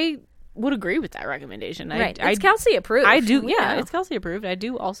 I would agree with that recommendation. Right, it's Kelsie approved. I do, yeah, it's Kelsie approved. I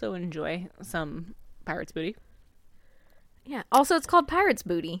do also enjoy some Pirate's Booty. Yeah. Also, it's called Pirate's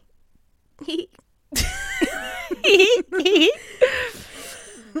Booty. I'm eating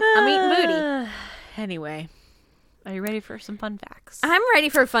booty. Anyway, are you ready for some fun facts? I'm ready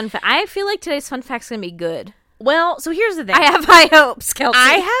for a fun fact. I feel like today's fun fact's gonna be good. Well, so here's the thing. I have high hopes, Kelsie.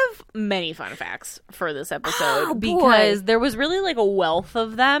 I have many fun facts for this episode because there was really a wealth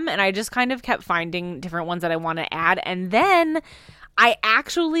of them, and I just kind of kept finding different ones that I want to add, and then I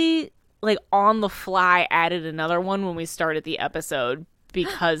actually on the fly added another one when we started the episode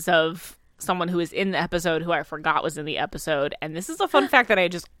because of someone who is in the episode who I forgot was in the episode, and this is a fun fact that I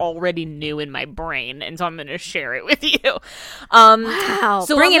just already knew in my brain, and so I'm going to share it with you. Wow,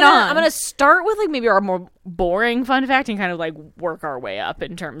 so bring it on. I'm going to start with maybe our more boring fun fact and kind of work our way up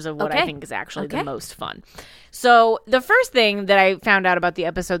in terms of what I think is actually the most fun. So the first thing that I found out about the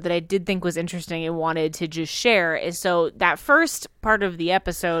episode that I did think was interesting and wanted to just share is so that first part of the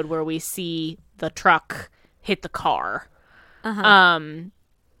episode where we see the truck hit the car.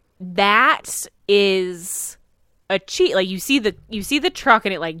 That is a cheat. You see the truck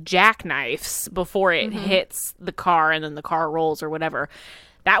and it jackknifes before it hits the car and then the car rolls or whatever.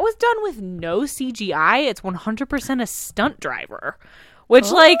 That was done with no CGI. It's 100% a stunt driver, which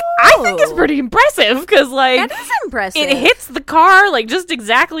I think is pretty impressive because that is impressive. It hits the car just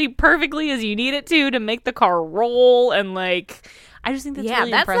exactly perfectly as you need it to make the car roll, and I just think that's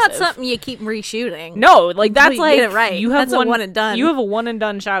really impressive. That's not something you keep reshooting. No, that's you get it right. You have that's a one and done. You have a one and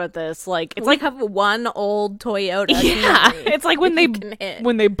done shot at this. It's have one old Toyota. Yeah, it's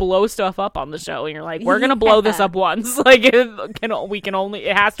when they blow stuff up on the show, and you're we're gonna blow this up once.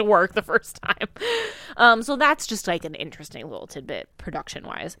 It has to work the first time. So that's just an interesting little tidbit production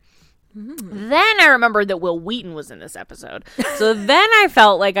wise. Then I remembered that Will Wheaton was in this episode. So then I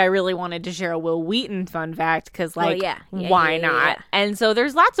felt I really wanted to share a Will Wheaton fun fact because, why not? Yeah. And so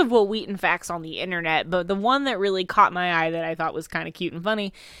there's lots of Will Wheaton facts on the internet, but the one that really caught my eye that I thought was kind of cute and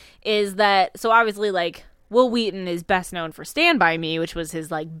funny is that, so obviously, Will Wheaton is best known for Stand By Me, which was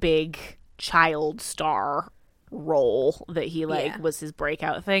his, big child star role that he, was his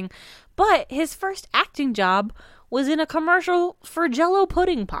breakout thing. But his first acting job was in a commercial for Jell-O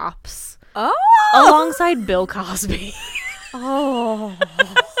pudding pops. Oh. alongside Bill Cosby. Oh.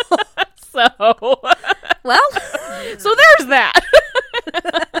 So, Well, so there's that.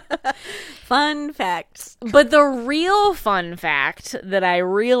 fun facts. But the real fun fact that I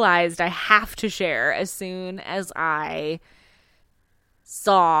realized I have to share as soon as I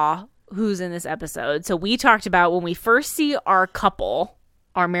saw who's in this episode. So we talked about when we first see our couple,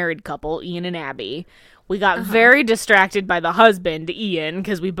 our married couple, Ian and Abby, we got very distracted by the husband, Ian,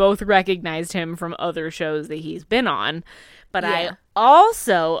 because we both recognized him from other shows that he's been on. But I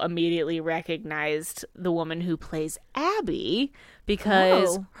also immediately recognized the woman who plays Abby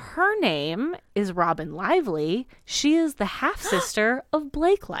because her name is Robin Lively. She is the half-sister of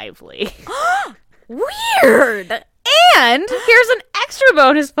Blake Lively. Weird. And here's an extra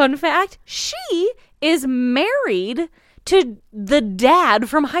bonus fun fact. She is married to the dad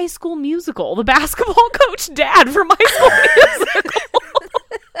from High School Musical, the basketball coach dad from High School Musical.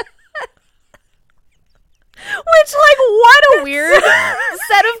 Which, like, what a weird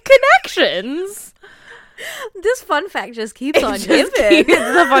set of connections. This fun fact just keeps on giving. It's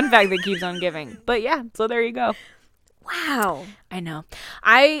a fun fact that keeps on giving. But yeah, so there you go. Wow. I know.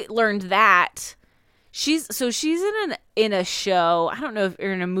 I learned that she's in a show. I don't know if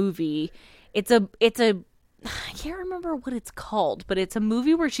you're in a movie. It's a I can't remember what it's called, but it's a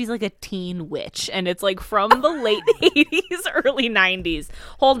movie where she's like a teen witch, and it's like from the late 80s, early 90s.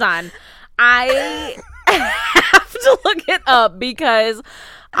 Hold on. I have to look it up because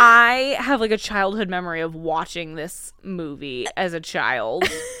I have like a childhood memory of watching this movie as a child.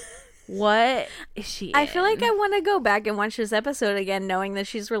 What is she in? I feel like I want to go back and watch this episode again, knowing that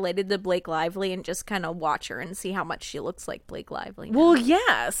she's related to Blake Lively, and just kind of watch her and see how much she looks like Blake Lively now. Well,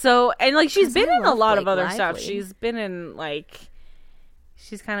 yeah. So, and like she's been in a lot of Blake other stuff. Lively. She's been in like,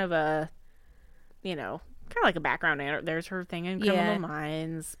 she's kind of a, kind of like a background actor. There's her thing in Criminal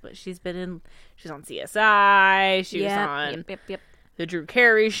Minds, but she's on CSI. She was on the Drew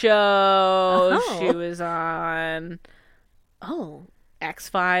Carey Show. Oh. She was on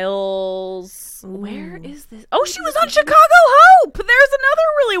X-Files. Where is this? Oh, she was on Chicago Hope. There's another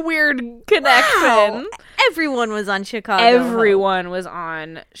really weird connection. Wow. Everyone was on Chicago Everyone was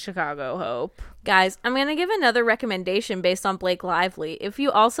on Chicago Hope. Guys, I'm going to give another recommendation based on Blake Lively. If you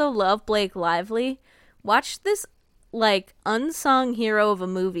also love Blake Lively, watch this, like, unsung hero of a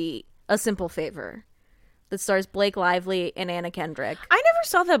movie, A Simple Favor, that stars Blake Lively and Anna Kendrick. I never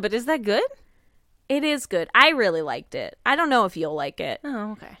saw that, but is that good? It is good. I really liked it. I don't know if you'll like it,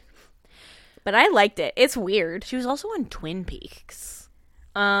 Oh, okay. but I liked it. It's weird. She was also on Twin Peaks.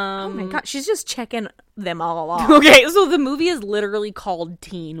 Oh my god, she's just checking them all off. Okay, so the movie is literally called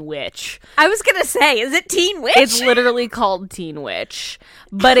Teen Witch. I was going to say, is it Teen Witch? It's literally called Teen Witch,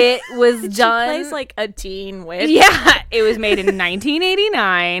 but it was done. She plays like a teen witch. Yeah, it was made in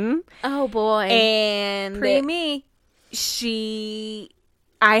 1989. Oh boy. And Pre-me.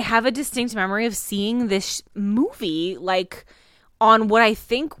 I have a distinct memory of seeing this movie, like, on what I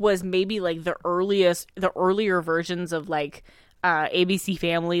think was maybe, like, the earlier versions of, like, ABC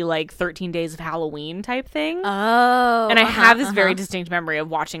Family, like, 13 Days of Halloween type thing. Oh. And I have this very distinct memory of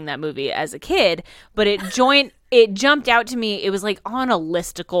watching that movie as a kid, but it jumped out to me. It was, like, on a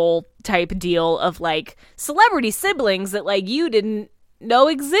listicle type deal of, like, celebrity siblings that, like, you didn't know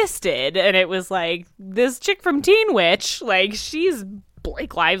existed. And it was, like, this chick from Teen Witch, like, she's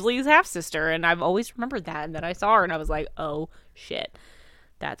Blake Lively's half-sister, and I've always remembered that. And then I saw her, and I was like, oh, shit.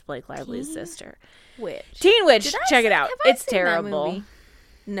 That's Blake Lively's sister. Teen Witch, check it out. It's terrible.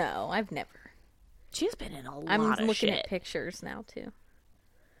 No, I've never. She's been in a lot I'm of looking shit. at pictures now, too.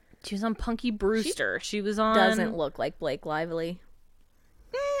 She was on Punky Brewster. She was on... Doesn't look like Blake Lively.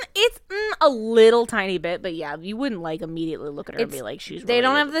 It's a little tiny bit, but yeah, you wouldn't, like, immediately look at her and be like, she's They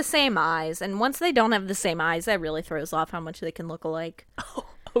don't related. have the same eyes, and once they don't have the same eyes, that really throws off how much they can look alike. Oh,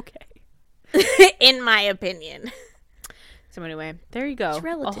 okay. In my opinion. So anyway, there you go. Which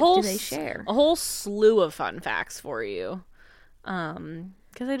relative do they share? A whole slew of fun facts for you.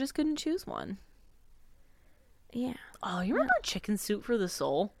 Because I just couldn't choose one. Yeah. Oh, you remember Chicken Soup for the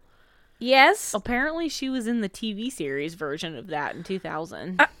Soul? Yes. Apparently she was in the TV series version of that in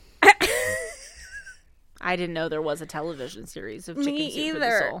 2000. I didn't know there was a television series of Chicken Soup for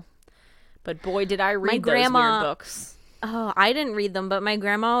the Soul. But boy, did I read those weird books. Oh, I didn't read them, but my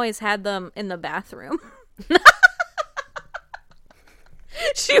grandma always had them in the bathroom.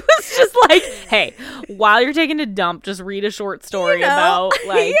 She was just like, hey, while you're taking a dump, just read a short story about,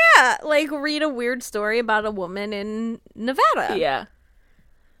 like... Yeah, like read a weird story about a woman in Nevada. Yeah.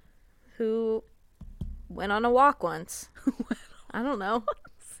 Who went on a walk once. I don't know.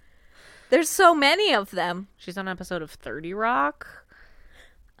 There's so many of them. She's on an episode of 30 Rock.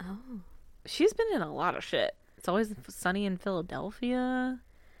 Oh. She's been in a lot of shit. It's Always Sunny in Philadelphia.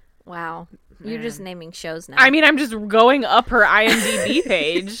 Wow. Man. You're just naming shows now. I mean, I'm just going up her IMDb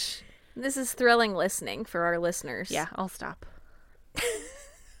page. This is thrilling listening for our listeners. Yeah, I'll stop.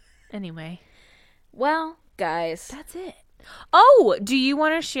 Anyway. Well, guys. That's it. Oh, do you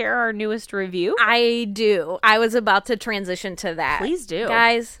want to share our newest review? I do. I was about to transition to that. Please do.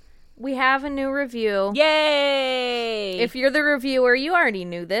 Guys, we have a new review. Yay! If you're the reviewer, you already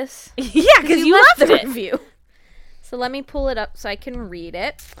knew this. Yeah, because you left the it. review. So let me pull it up so I can read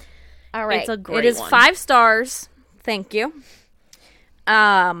it. All right. It's a great It is one. 5 stars. Thank you.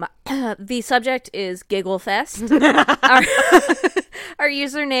 The subject is Giggle Fest. Our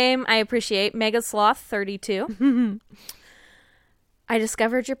username, I appreciate, Megasloth32. I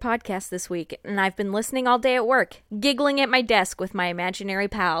discovered your podcast this week, and I've been listening all day at work, giggling at my desk with my imaginary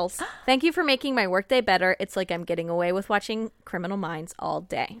pals. Thank you for making my workday better. It's like I'm getting away with watching Criminal Minds all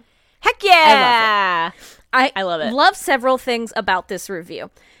day. Heck yeah! I love it. Love several things about this review.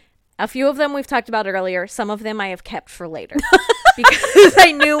 A few of them we've talked about earlier. Some of them I have kept for later because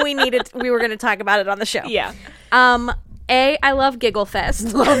I knew we were going to talk about it on the show. Yeah. I love Giggle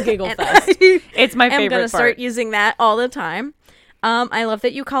Fest. Love Giggle Fest. It's my favorite I'm going to part. start using that all the time. I love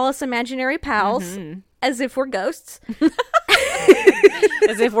that you call us imaginary pals, as if we're ghosts.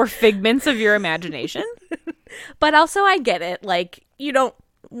 As if we're figments of your imagination. But also, I get it. Like, you don't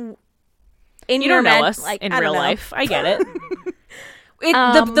know us in real life. I get it.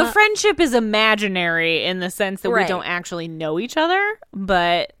 The friendship is imaginary in the sense that we don't actually know each other,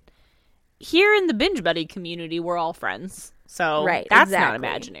 but here in the Binge Buddy community, we're all friends. So that's not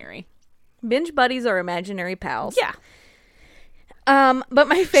imaginary. Binge buddies are imaginary pals. Yeah. But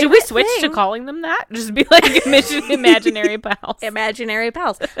my favorite Should we switch to calling them that? Just be like imaginary pals. Imaginary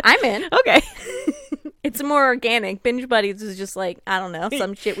pals. I'm in. Okay. It's more organic. Binge buddies is just like, I don't know,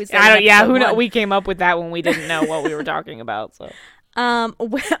 some shit we said. Who knows? We came up with that when we didn't know what we were talking about. So,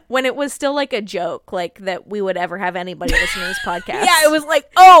 when it was still like a joke, like that we would ever have anybody listen to this podcast. Yeah, it was like,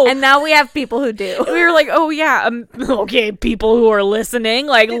 oh, and now we have people who do. We were like, oh yeah, okay, people who are listening,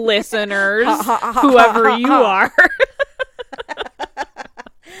 like listeners, whoever you are.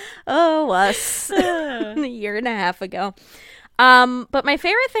 Oh, us. A year and a half ago. But my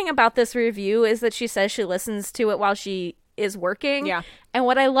favorite thing about this review is that she says she listens to it while she is working. Yeah. And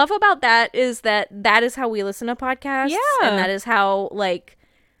what I love about that is that is how we listen to podcasts. Yeah. And that is how, like,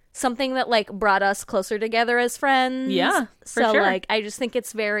 something that, like, brought us closer together as friends. Yeah, for so, sure. like, I just think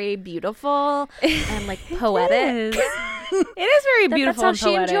it's very beautiful and, like, poetic. It is very beautiful That's how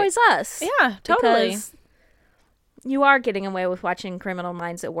and poetic. she enjoys us. Yeah, totally. Because you are getting away with watching Criminal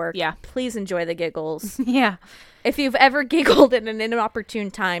Minds at work. Yeah. Please enjoy the giggles. Yeah. If you've ever giggled at an inopportune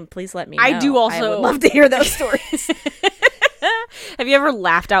time, please let me know. I do also. I would love to hear those stories. Have you ever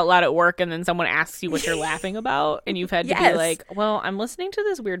laughed out loud at work and then someone asks you what you're laughing about? And you've had to be like, well, I'm listening to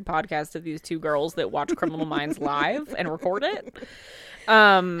this weird podcast of these two girls that watch Criminal Minds live and record it.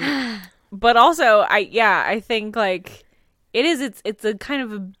 But also, I think, like, it's a kind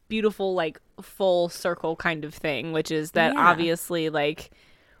of a beautiful, like, full circle kind of thing, which is that obviously, like,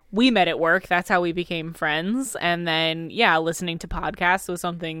 we met at work. That's how we became friends. And then, listening to podcasts was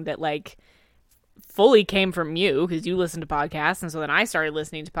something that, like, fully came from you because you listened to podcasts. And so then I started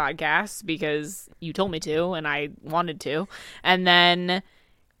listening to podcasts because you told me to and I wanted to. And then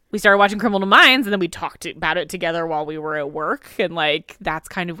we started watching Criminal Minds and then we talked about it together while we were at work. And, like, that's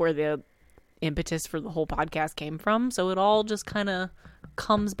kind of where the impetus for the whole podcast came from. So it all just kind of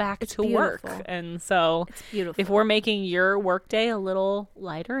comes back to work. And so it's beautiful. If we're making your workday a little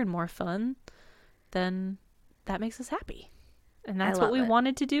lighter and more fun, then that makes us happy. And that's what we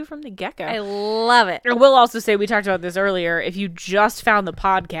wanted to do from the get-go. I love it. I will also say, we talked about this earlier, if you just found the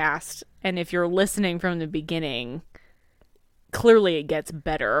podcast and if you're listening from the beginning, clearly it gets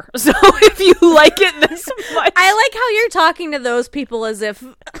better. So if you like it this much. I like how you're talking to those people as if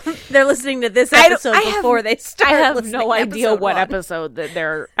they're listening to this episode before they start. I have listening no to idea episode what 1. episode that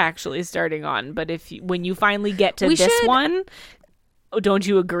they're actually starting on. But when you finally get to this one, don't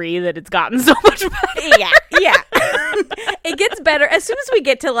you agree that it's gotten so much better? Yeah. It gets better. As soon as we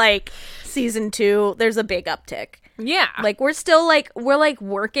get to, like, season 2, there's a big uptick. Yeah. Like, we're still, like,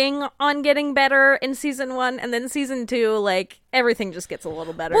 working on getting better in season 1, and then season 2, like, everything just gets a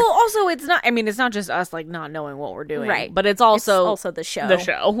little better. Well, also, it's not just us, like, not knowing what we're doing. Right. But it's also the show. The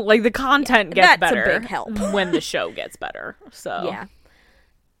show. Like, the content gets that's better. a big help. When the show gets better. So. Yeah.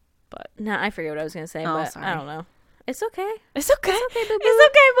 But. No, I forget what I was going to say, but sorry. I don't know. It's okay. It's okay. It's okay, boo-boo. It's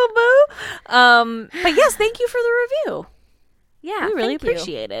okay, boo-boo. But yes, thank you for the review. Yeah, we really thank you.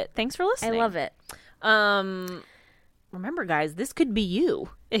 appreciate it. Thanks for listening. I love it. Remember, guys, this could be you.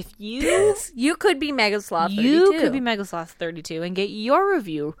 if you You could be Megasloth 32. you could be Megasloth 32 and get your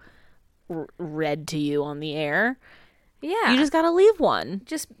review read to you on the air. Yeah. You just gotta leave one.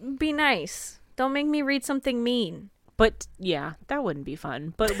 Just be nice. Don't make me read something mean. But yeah, that wouldn't be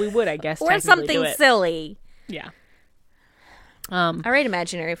fun. But we would, I guess, Or technically something do it. silly. Yeah. All right,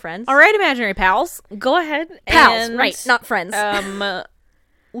 imaginary friends. All right, imaginary pals, go ahead. Pals, and, right, not friends.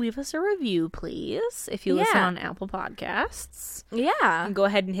 Leave us a review, please, if you listen on Apple Podcasts. Yeah. And go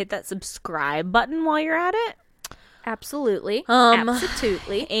ahead and hit that subscribe button while you're at it. Absolutely.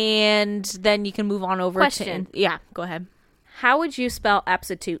 Absolutely. And then you can move on over Question. to... Yeah, go ahead. How would you spell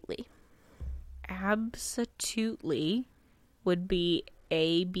absolutely? Absolutely would be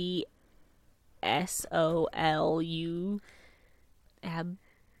ABSOLU.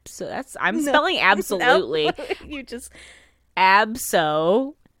 So that's... I'm spelling absolutely. No. You just...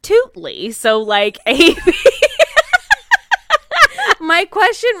 Abso-tootly. So, like, A... My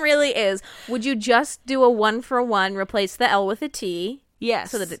question really is, would you just do a 1-for-1, replace the L with a T?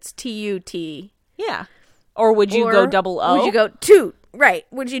 Yes. So that it's T-U-T. Yeah. Or would you go double O? Would you go toot? Right.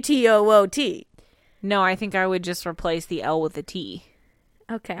 Would you T-O-O-T? No, I think I would just replace the L with a T.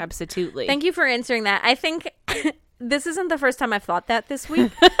 Okay. Absolutely. Thank you for answering that. I think this isn't the first time I've thought that this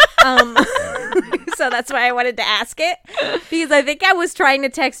week. So that's why I wanted to ask it. Because I think I was trying to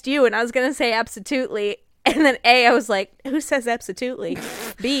text you and I was going to say absolutely. And then A, I was like, who says absolutely?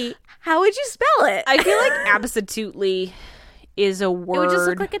 B, how would you spell it? I feel like absolutely is a word. It would just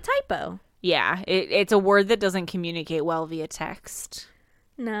look like a typo. Yeah, it's a word that doesn't communicate well via text.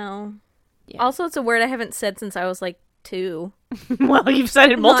 No. Yeah. Also, it's a word I haven't said since I was like 2. Well, you've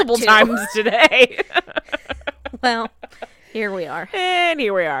said it multiple times today. Well, here we are. And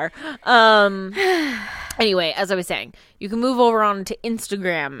here we are. Anyway, as I was saying, you can move over on to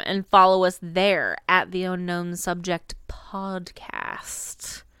Instagram and follow us there at the Unknown Subject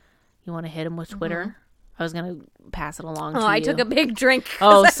Podcast. You want to hit him with Twitter? I was going to pass it along to you. I took a big drink.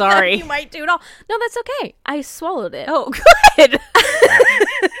 Oh, I thought sorry. You might do it all. No, that's okay. I swallowed it. Oh, good.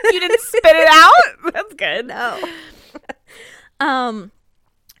 You didn't spit it out? That's good. No.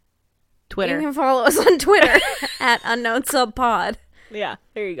 Twitter. You can follow us on Twitter at unknownsubpod. Yeah,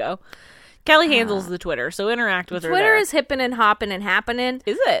 there you go. Kelly handles the Twitter, so interact with her Twitter there. is hippin' and hoppin' and happening.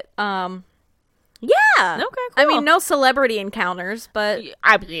 Is it? Yeah. Okay, cool. I mean, no celebrity encounters, but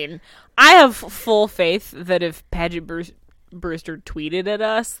I mean, I have full faith that if Paget Brewster tweeted at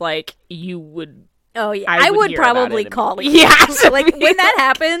us, like, you would... oh yeah, I I would hear about probably it. call you. Yeah, Like when that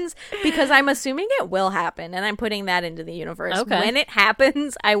happens, because I'm assuming it will happen, and I'm putting that into the universe. Okay. When it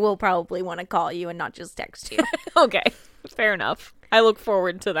happens, I will probably want to call you and not just text you. Okay, fair enough. I look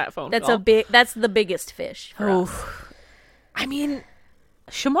forward to that phone That's call. That's the biggest fish for us. I mean,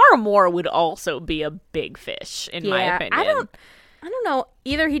 Shamara Moore would also be a big fish, in my opinion. I don't know.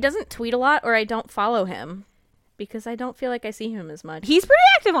 Either he doesn't tweet a lot or I don't follow him because I don't feel like I see him as much. He's pretty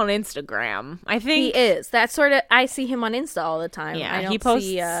active on Instagram, I think. He is. That's sort of, I see him on Insta all the time. Yeah, I don't he posts.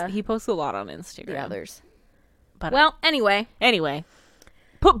 see He posts a lot on Instagram. the others. But Well, anyway.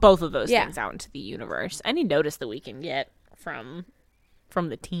 put both of those Yeah. things out into the universe. Any notice that we can get from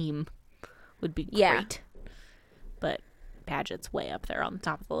the team would be great. Yeah. But Paget's way up there on the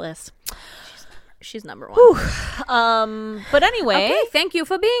top of the list. She's number 1. But anyway, Okay, thank you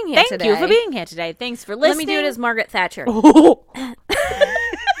for being here thank today. you for being here today. Thanks for listening. Let me do it as Margaret Thatcher.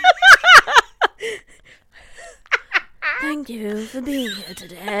 Thank you for being here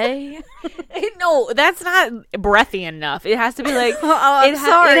today. No, that's not breathy enough. It has to be like, I'm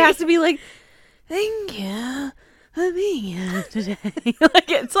sorry. It has to be like, thank you for being here today.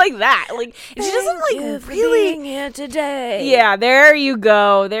 Like, it's like that. Like, she doesn't like really being here today. Yeah, there you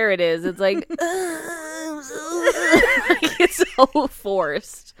go. There it is. It's like, it's so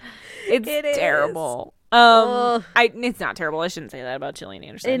forced. It's terrible. It's not terrible. I shouldn't say that about Gillian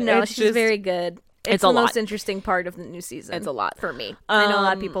Anderson. No, It's she's just very good. It's the a lot. most interesting part of the new season. It's a lot for me. I know a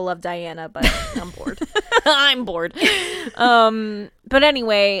lot of people love Diana, but I'm bored. I'm bored. But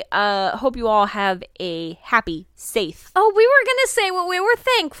anyway, hope you all have a happy, safe. Oh, we were gonna say what we were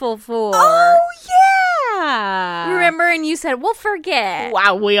thankful for. Oh yeah. Remember, and you said we'll forget.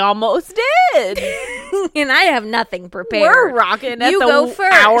 Wow, we almost did. And I have nothing prepared. We're rocking at You the go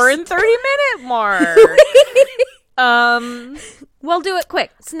first. hour and 30-minute mark. We'll do it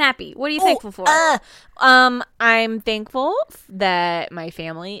quick, snappy. What are you thankful for? I'm thankful that my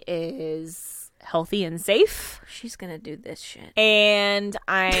family is healthy and safe. She's gonna do this shit. And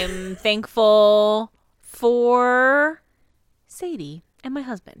I'm thankful for Sadie and my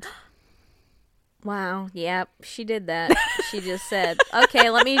husband. Wow. Yep. She did that. She just said,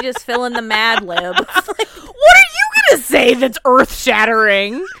 "Okay, let me just fill in the Mad Lib." What are you to say that's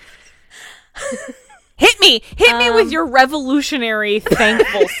earth-shattering. Hit me with your revolutionary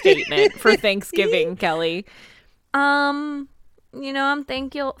thankful statement for Thanksgiving, Kelly. I'm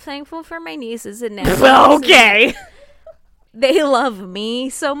thankful for my nieces and nephews. Okay. They love me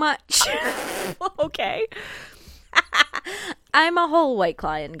so much. Okay. I'm a whole white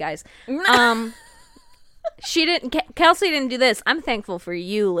client, guys. Kelsie didn't do this. I'm thankful for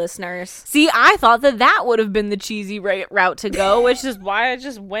you, listeners. See, I thought that would have been the cheesy route to go, which is why I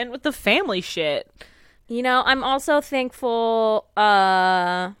just went with the family shit. I'm also thankful,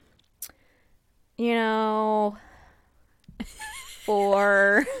 for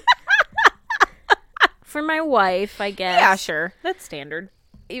my wife, I guess. Yeah, sure. That's standard.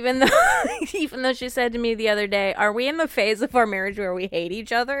 Even though she said to me the other day, are we in the phase of our marriage where we hate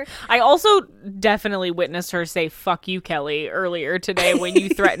each other? I also definitely witnessed her say, fuck you, Kelly, earlier today when you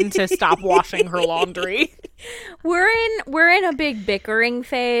threatened to stop washing her laundry. We're in a big bickering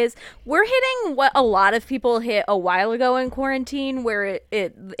phase. We're hitting what a lot of people hit a while ago in quarantine, where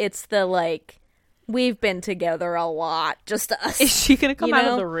it's the, like, we've been together a lot, just us. Is she gonna come out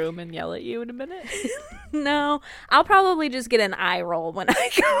of the room and yell at you in a minute? No, I'll probably just get an eye roll when I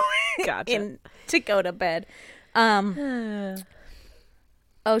go in to go to bed. Oh,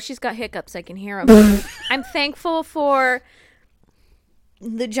 she's got hiccups. I can hear them. I'm thankful for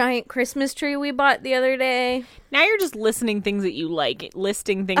the giant Christmas tree we bought the other day. Now you're just listing things that you like.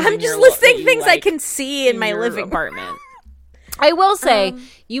 Listing things. I'm just listing things I can see in my living apartment. I will say,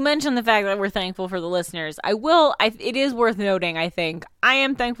 you mentioned the fact that we're thankful for the listeners. It is worth noting, I think. I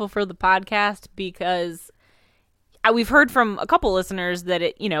am thankful for the podcast because we've heard from a couple listeners that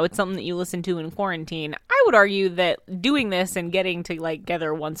it's something that you listen to in quarantine. I would argue that doing this and getting to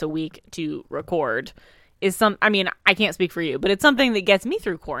together once a week to record is I can't speak for you, but it's something that gets me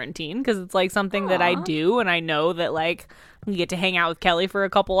through quarantine because it's something that I do, and I know that we get to hang out with Kelly for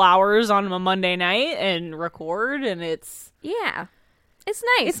a couple hours on a Monday night and record, and it's... Yeah. It's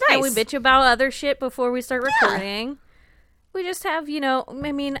nice. It's nice. And we bitch about other shit before we start recording. Yeah. We just have, we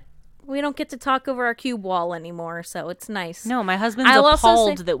don't get to talk over our cube wall anymore, so it's nice. No, my husband's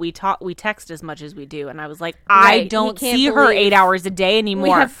appalled that we text as much as we do, and I was like, I don't see her 8 hours a day anymore.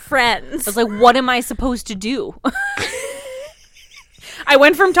 We have friends. I was like, what am I supposed to do? I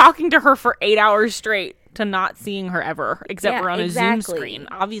went from talking to her for 8 hours straight to not seeing her ever, except for on a Zoom screen.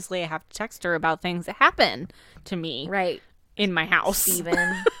 Obviously, I have to text her about things that happen to me. Right. In my house.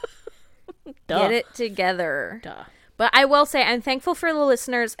 Steven. Get it together. Duh. But I will say, I'm thankful for the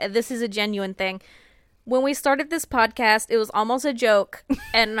listeners. This is a genuine thing. When we started this podcast, it was almost a joke.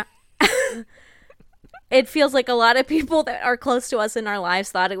 And it feels like a lot of people that are close to us in our lives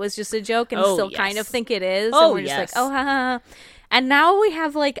thought it was just a joke and still kind of think it is. And we're just like, oh, ha, ha. And now we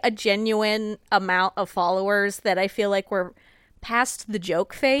have a genuine amount of followers that I feel like we're past the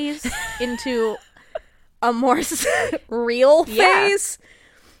joke phase into a more real phase.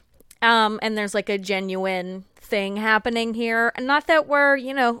 And there's a genuine thing happening here. And not that we're,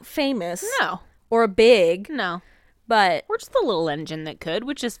 famous. No. Or big. No. But we're just a little engine that could,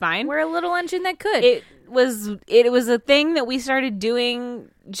 which is fine. We're a little engine that could. It was a thing that we started doing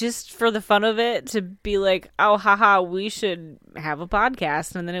just for the fun of it, to be like, oh, haha, we should have a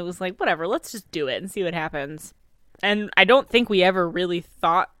podcast. And then it was like, whatever, let's just do it and see what happens. And I don't think we ever really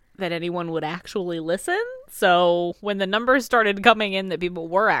thought that anyone would actually listen. So when the numbers started coming in that people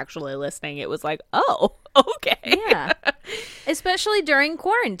were actually listening, it was like, oh, okay. Yeah. Especially during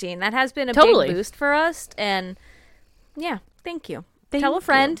quarantine. That has been a big boost for us. And yeah, thank you. Tell a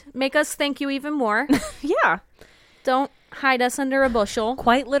friend. Make us thank you even more. Yeah. Don't hide us under a bushel.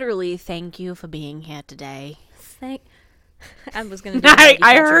 Quite literally, thank you for being here today. I was gonna do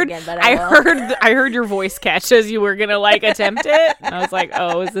again, but I heard your voice catch as you were gonna attempt it. And I was like,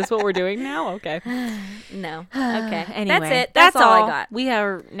 oh, is this what we're doing now? Okay. No. Okay. Anyway, that's it. That's all I got. We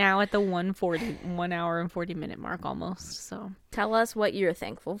are now at the 1 hour and 40 minute mark almost. So tell us what you're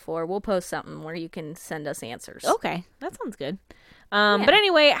thankful for. We'll post something where you can send us answers. Okay, that sounds good. But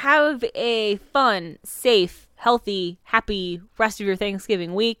anyway, have a fun, safe, healthy, happy rest of your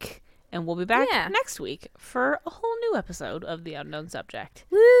Thanksgiving week. And we'll be back next week for a whole new episode of The Unknown Subject.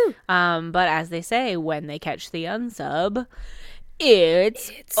 Woo! But as they say, when they catch the unsub,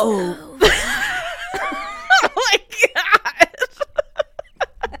 it's oh my god!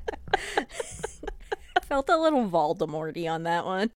 I felt a little Voldemort-y on that one.